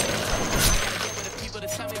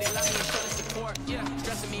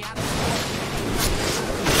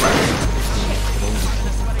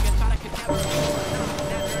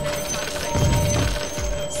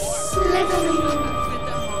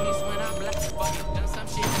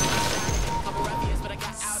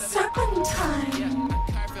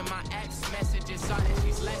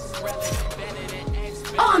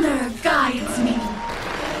 Honor guides me.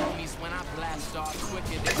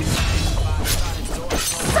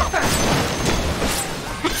 Suffer!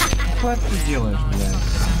 Что ты делаешь, блядь?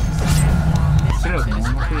 Серьезно, он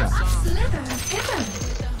нахуя? Slither hither.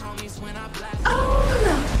 Oh,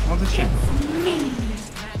 look. Ну зачем? Me.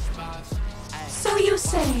 So you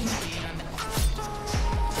say.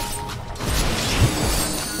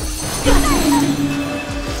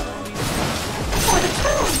 For the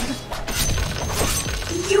throne.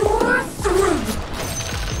 You're through.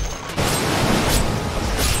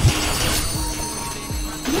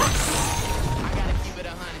 Yes.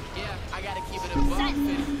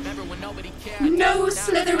 No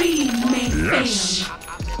Slytherin may fail.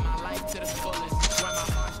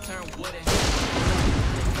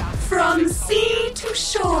 From sea to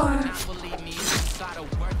shore.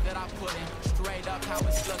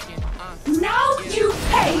 Now you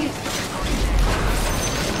pay.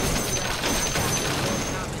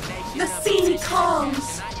 The sea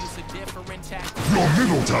calls. Your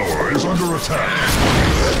middle tower is under attack.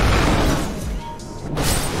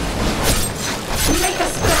 Make a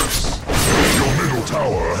splash. Your middle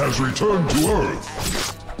tower has returned to Earth.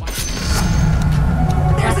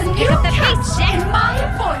 There's a new catch in my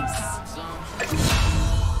voice.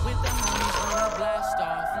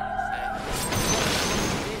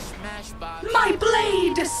 My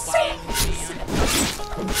blade sings.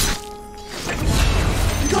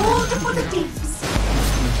 Gold for the deeps.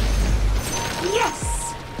 Yes.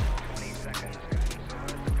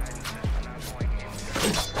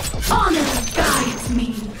 Honor guides me.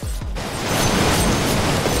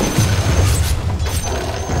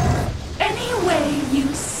 Any way you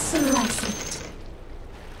slice it.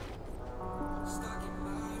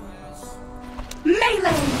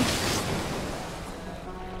 Melee.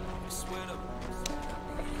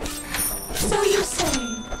 So you say.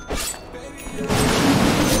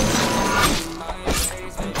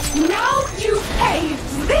 Now you pay.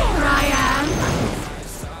 There I am.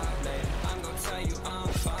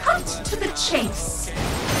 Cut to the chase.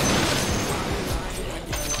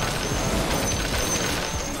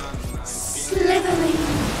 Slithering.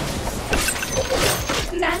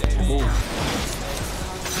 That.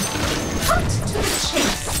 Cut to the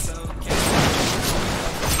chase.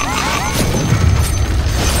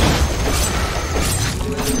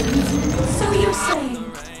 So you say.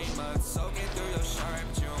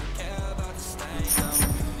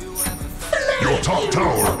 Your top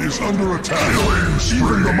tower is under attack.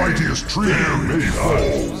 Even the mightiest tree may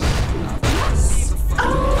fall.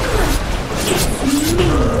 Oh, it's me.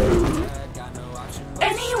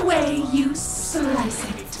 Any way you slice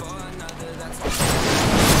it.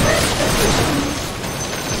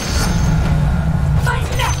 My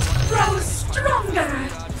net grows stronger.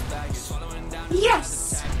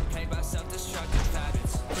 Yes.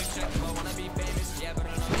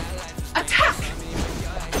 Attack.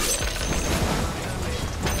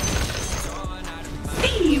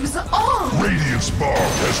 Thieves all. Radiant's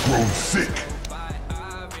bark has grown thick.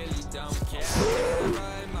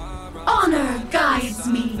 Honor guides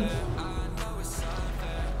me.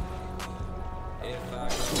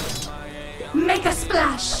 Make a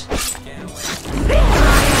splash. There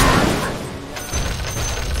I am.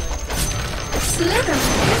 Slither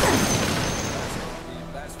hither.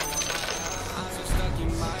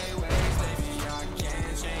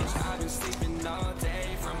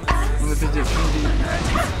 Ну пиздец,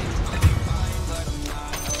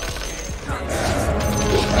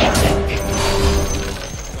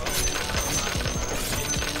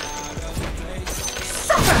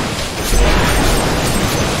 Suffer.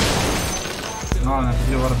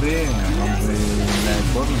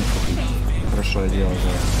 Можно наступить? Хорошо, я делаю за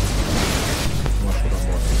вашу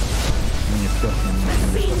работу. Мне вперед не нужно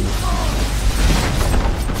лишь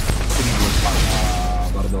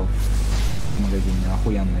одну бордов в магазине.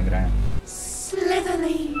 Охуенно играем.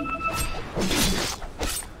 Slitherly.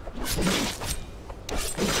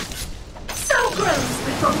 So grows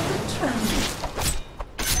the golden throne.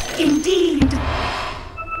 Indeed.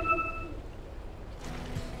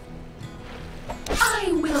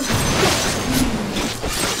 I will get you.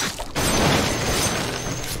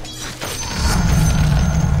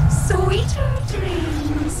 Sweeter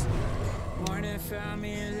dreams.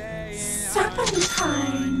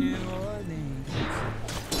 Serpentine.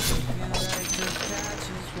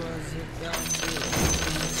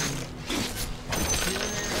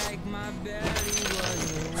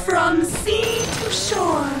 From sea to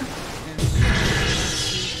shore.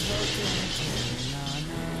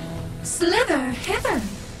 Slither hither.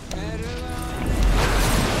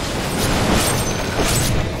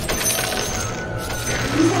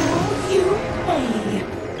 Now you pay.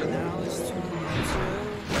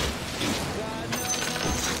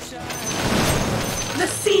 The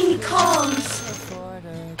sea calls.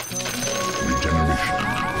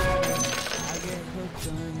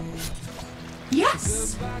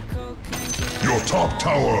 Yes. Your top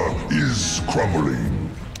tower is crumbling.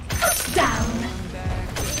 Cut down.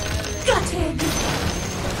 Gutted.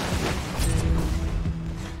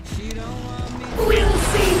 We'll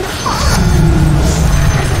sing harmony.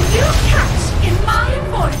 There's a new catch in my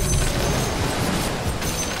voice.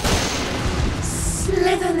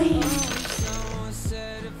 Slitherly.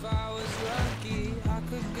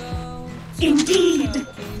 Indeed.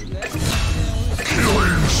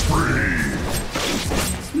 Killing spree.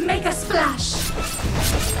 Make a splash.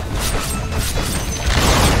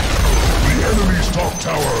 The enemy's top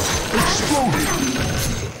tower exploded.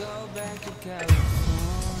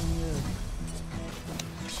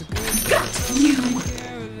 Got you.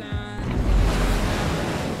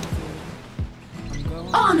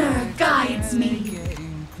 Honor guides me.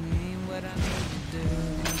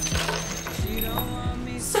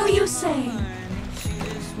 So you say.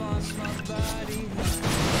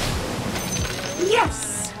 Yes.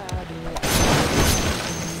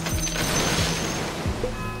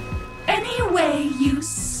 Any way you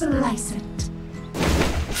slice it.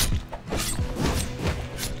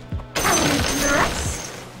 And the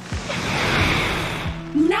rest.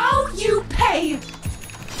 Now you pay.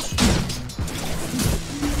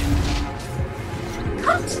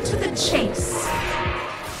 Cut to the chase.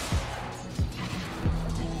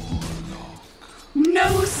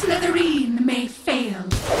 No Slitherine may fail.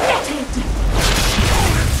 Netted.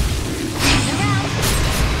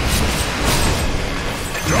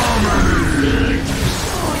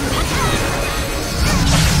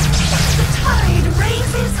 The tide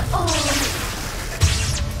raises all.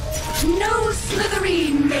 No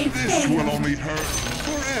Slitherine may fail. This will only hurt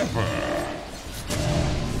forever.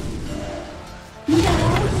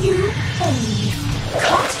 Now you pay.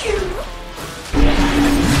 Caught you.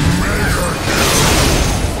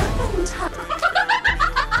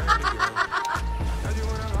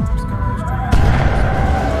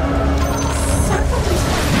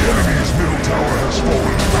 The enemy's middle tower has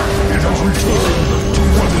fallen. It has returned to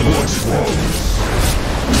what it once was.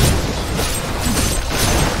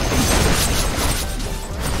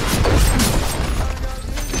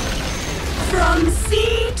 From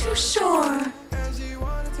sea to shore.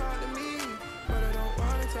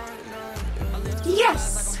 Yes.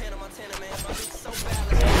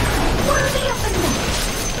 Worthy of the night.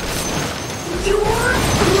 Your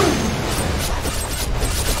bloom.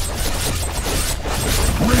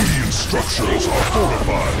 Radiant structures are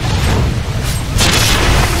fortified.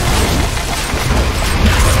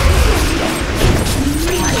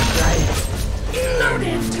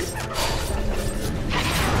 Loaded.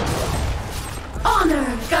 Honor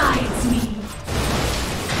guides me.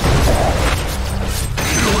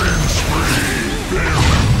 Killing spree.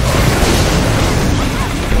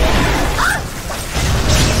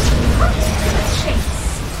 Chase.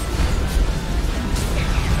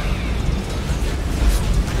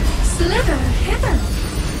 Slither hither.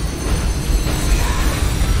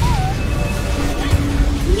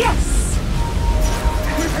 Yes.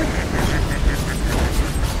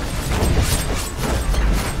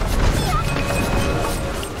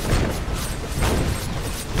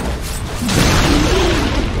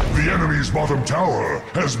 The enemy's bottom tower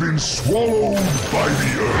has been swallowed by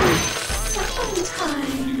the earth.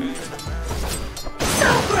 Serpentine. So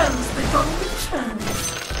grows the golden throne.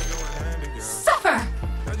 Suffer.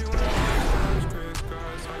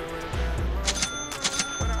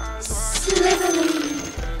 Slitherly.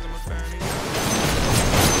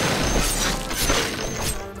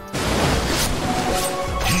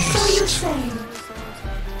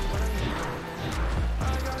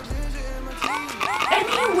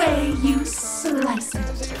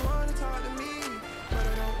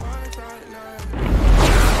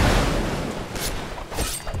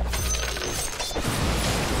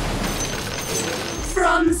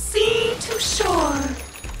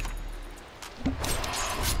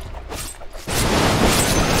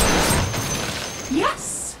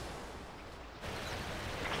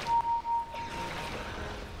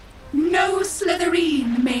 No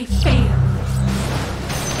Slytherin may fail.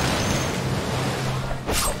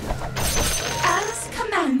 As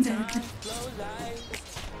commanded.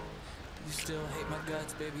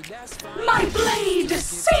 My blade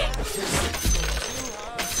sinks!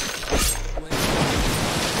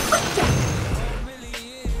 Quick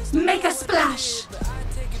death! Make a splash!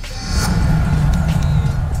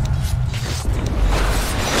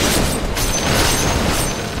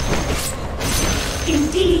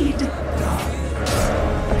 Indeed!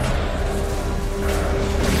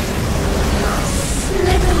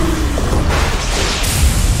 Slytherin!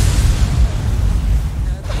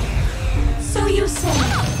 So you say?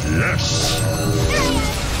 Yes!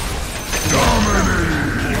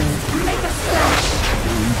 Dominate! Make a splash!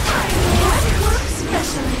 Warcraft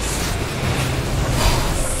specialist!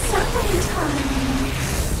 Serpentine!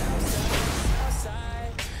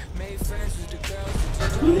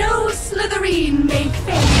 No Slytherin may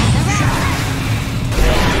fail!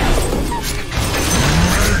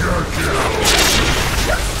 Mega kill!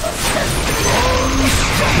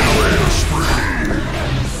 Killing spree!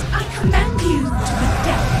 I commend you to the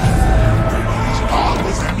depths!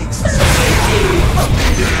 Always an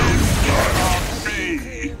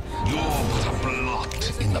You're the blot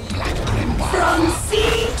in the black grim. From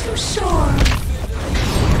sea to shore!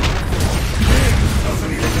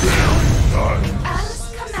 As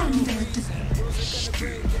commanded.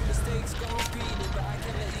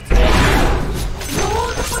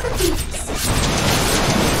 Roll for the deeps.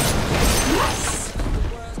 Yes.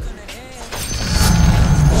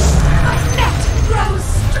 My net grows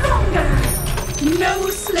stronger. No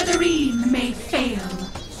Slytherin may fail.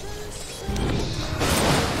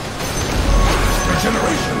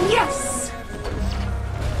 Regeneration. Yes.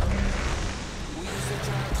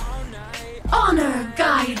 Honor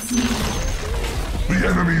guides me. The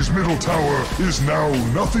enemy's middle tower is now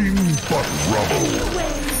nothing but rubble.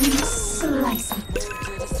 When you slice it.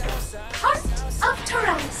 Heart of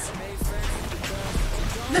Taras.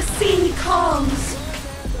 The sea calls.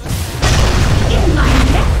 In my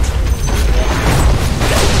net.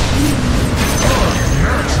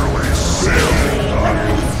 Naturally sailed.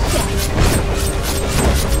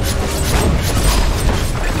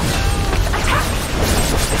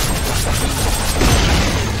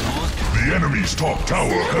 The enemy's top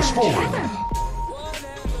tower has fallen.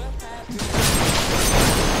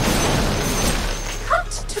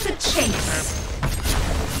 Cut to the chase.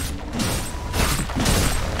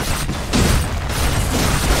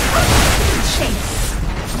 Cut to the chase.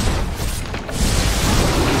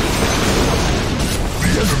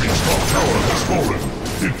 The enemy's top tower has fallen.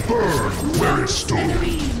 It burned where it stood.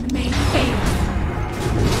 Slytherin may fail.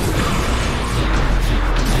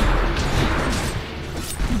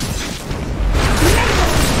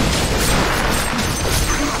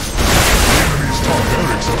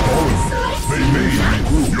 They may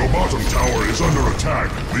regroup. Your bottom tower is under attack.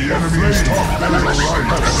 The enemy's top tower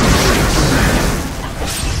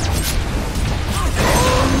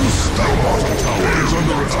Your bottom tower is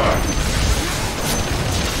under attack.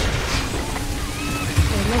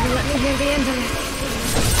 They'll never let me hear the end of it.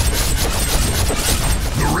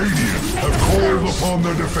 The Radiant have called upon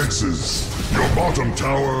their defenses. Your bottom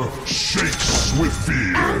tower shakes with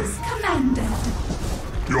fear. As commanded.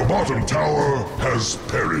 Your bottom tower has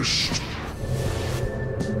perished.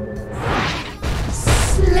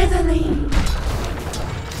 Slytherin.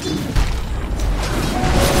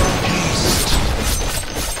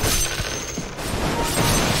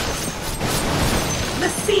 The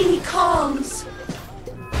sea calls.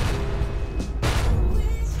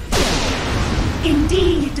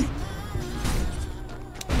 Indeed.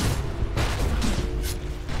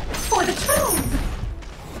 For the truth.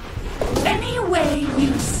 Any way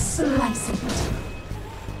you slice it.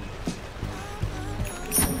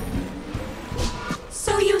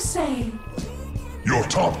 So you say. Your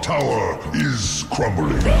top tower is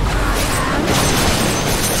crumbling.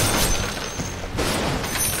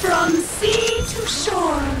 From sea to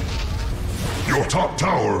shore. Your top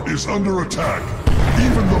tower is under attack.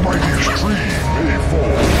 Even the mightiest tree may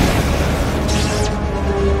fall.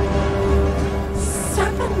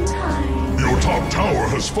 Serpentine. Your top tower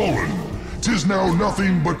has fallen. 'Tis now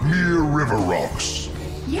nothing but mere river rocks.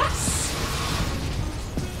 Yes.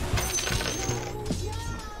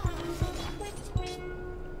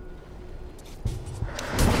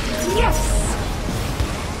 Yes.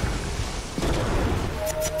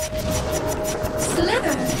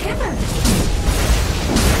 Slither hither.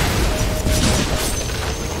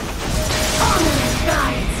 Honor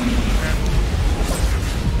guides me.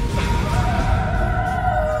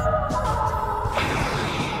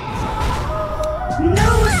 No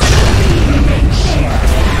Slytherin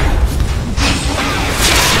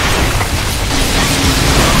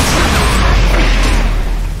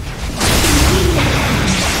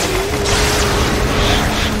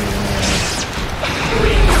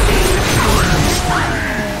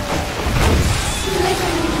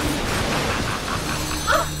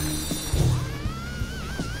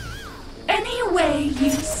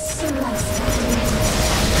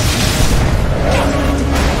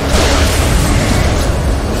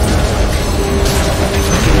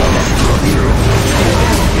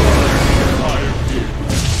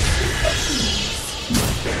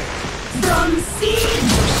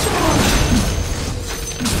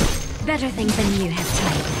think the new head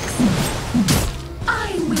tactics.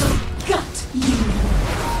 I will gut you.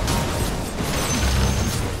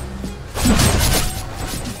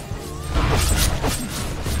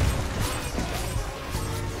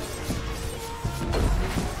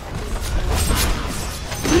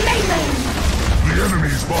 Melee! The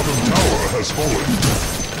enemy's bottom tower has fallen.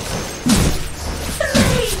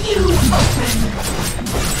 Lay you open!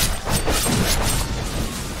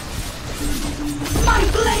 My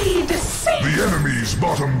blade sings! The enemy's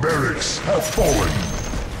bottom barracks have fallen.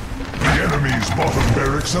 The enemy's bottom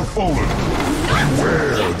barracks have fallen.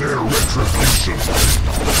 Beware their retribution.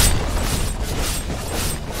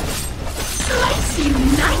 Slice you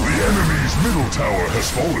nice! The enemy's middle tower has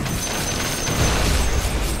fallen.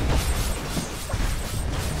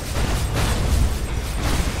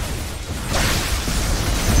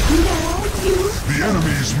 Now you... The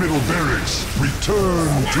enemy's middle barracks return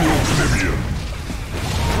to oblivion.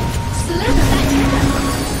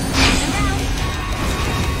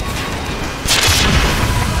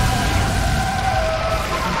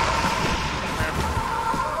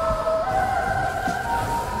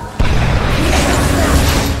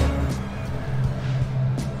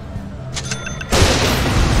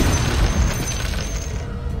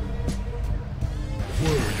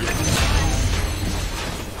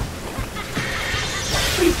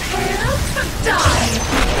 Prepare to die!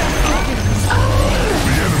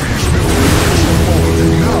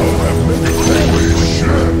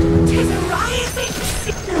 Tis a rising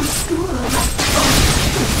signal school.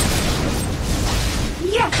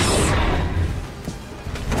 Yes!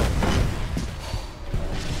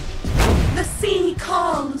 The sea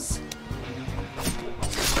calls.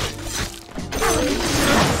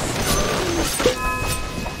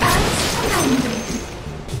 As commanded.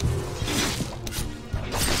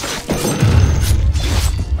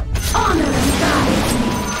 Honor and guide me.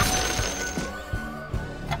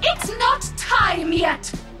 It's not time yet.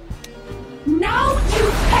 Now you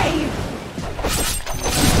pay.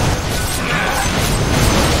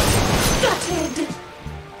 Gutted.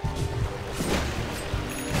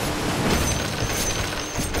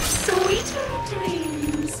 Sweeter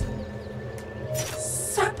dreams.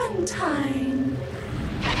 Serpentine.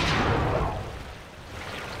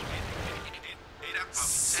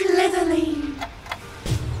 Slitherly.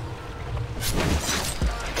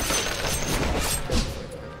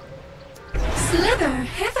 Slither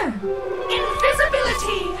hither.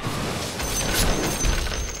 Invisibility.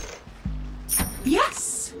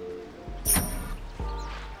 Yes.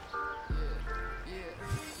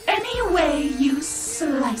 Any way you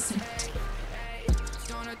slice it.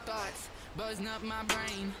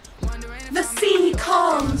 The sea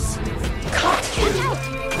calls. Caught him.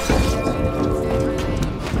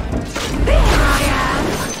 There I am.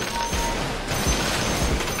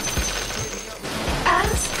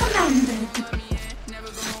 As commanded.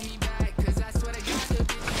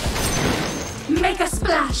 Make a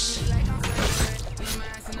splash.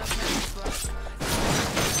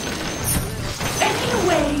 Any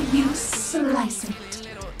way you slice it.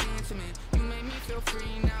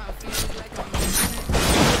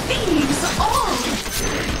 Thieves all.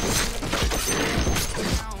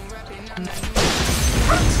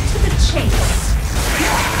 Cut to the chase.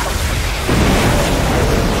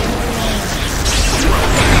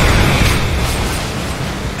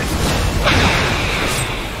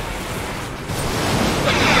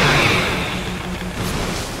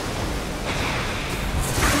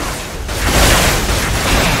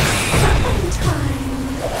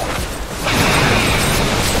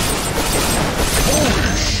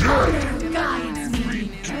 Guides me.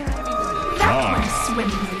 That would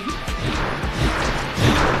swing me.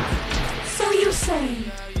 So you say.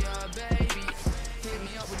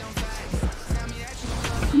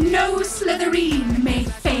 No Slytherin may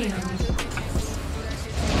fail.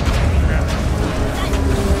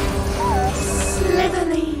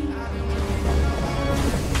 Slitherly.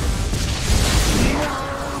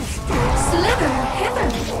 Slither hither.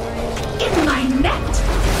 In my net.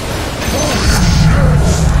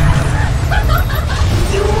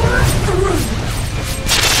 You're through.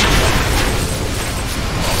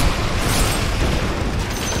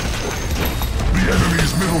 The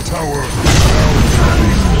enemy's middle tower is now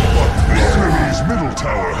but the enemy's middle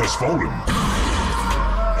tower has fallen.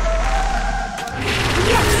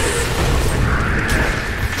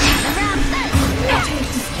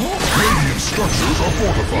 Radiant structures are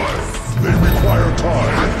fortified. They require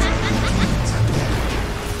time.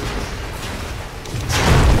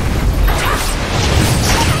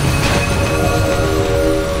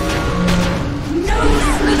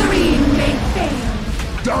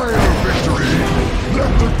 Dire victory!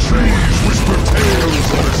 Let the trees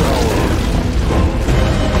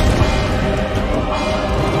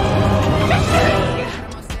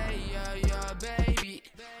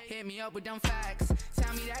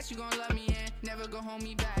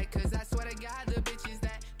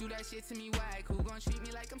that shit to me whack. Who gon' treat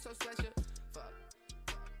me like I'm so special? Fuck.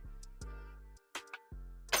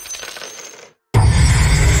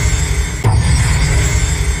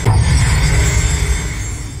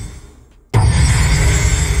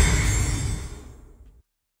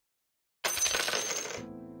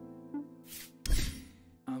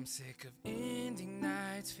 I'm sick of ending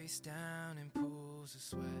nights face down in pools of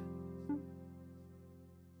sweat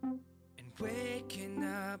and waking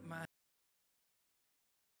up my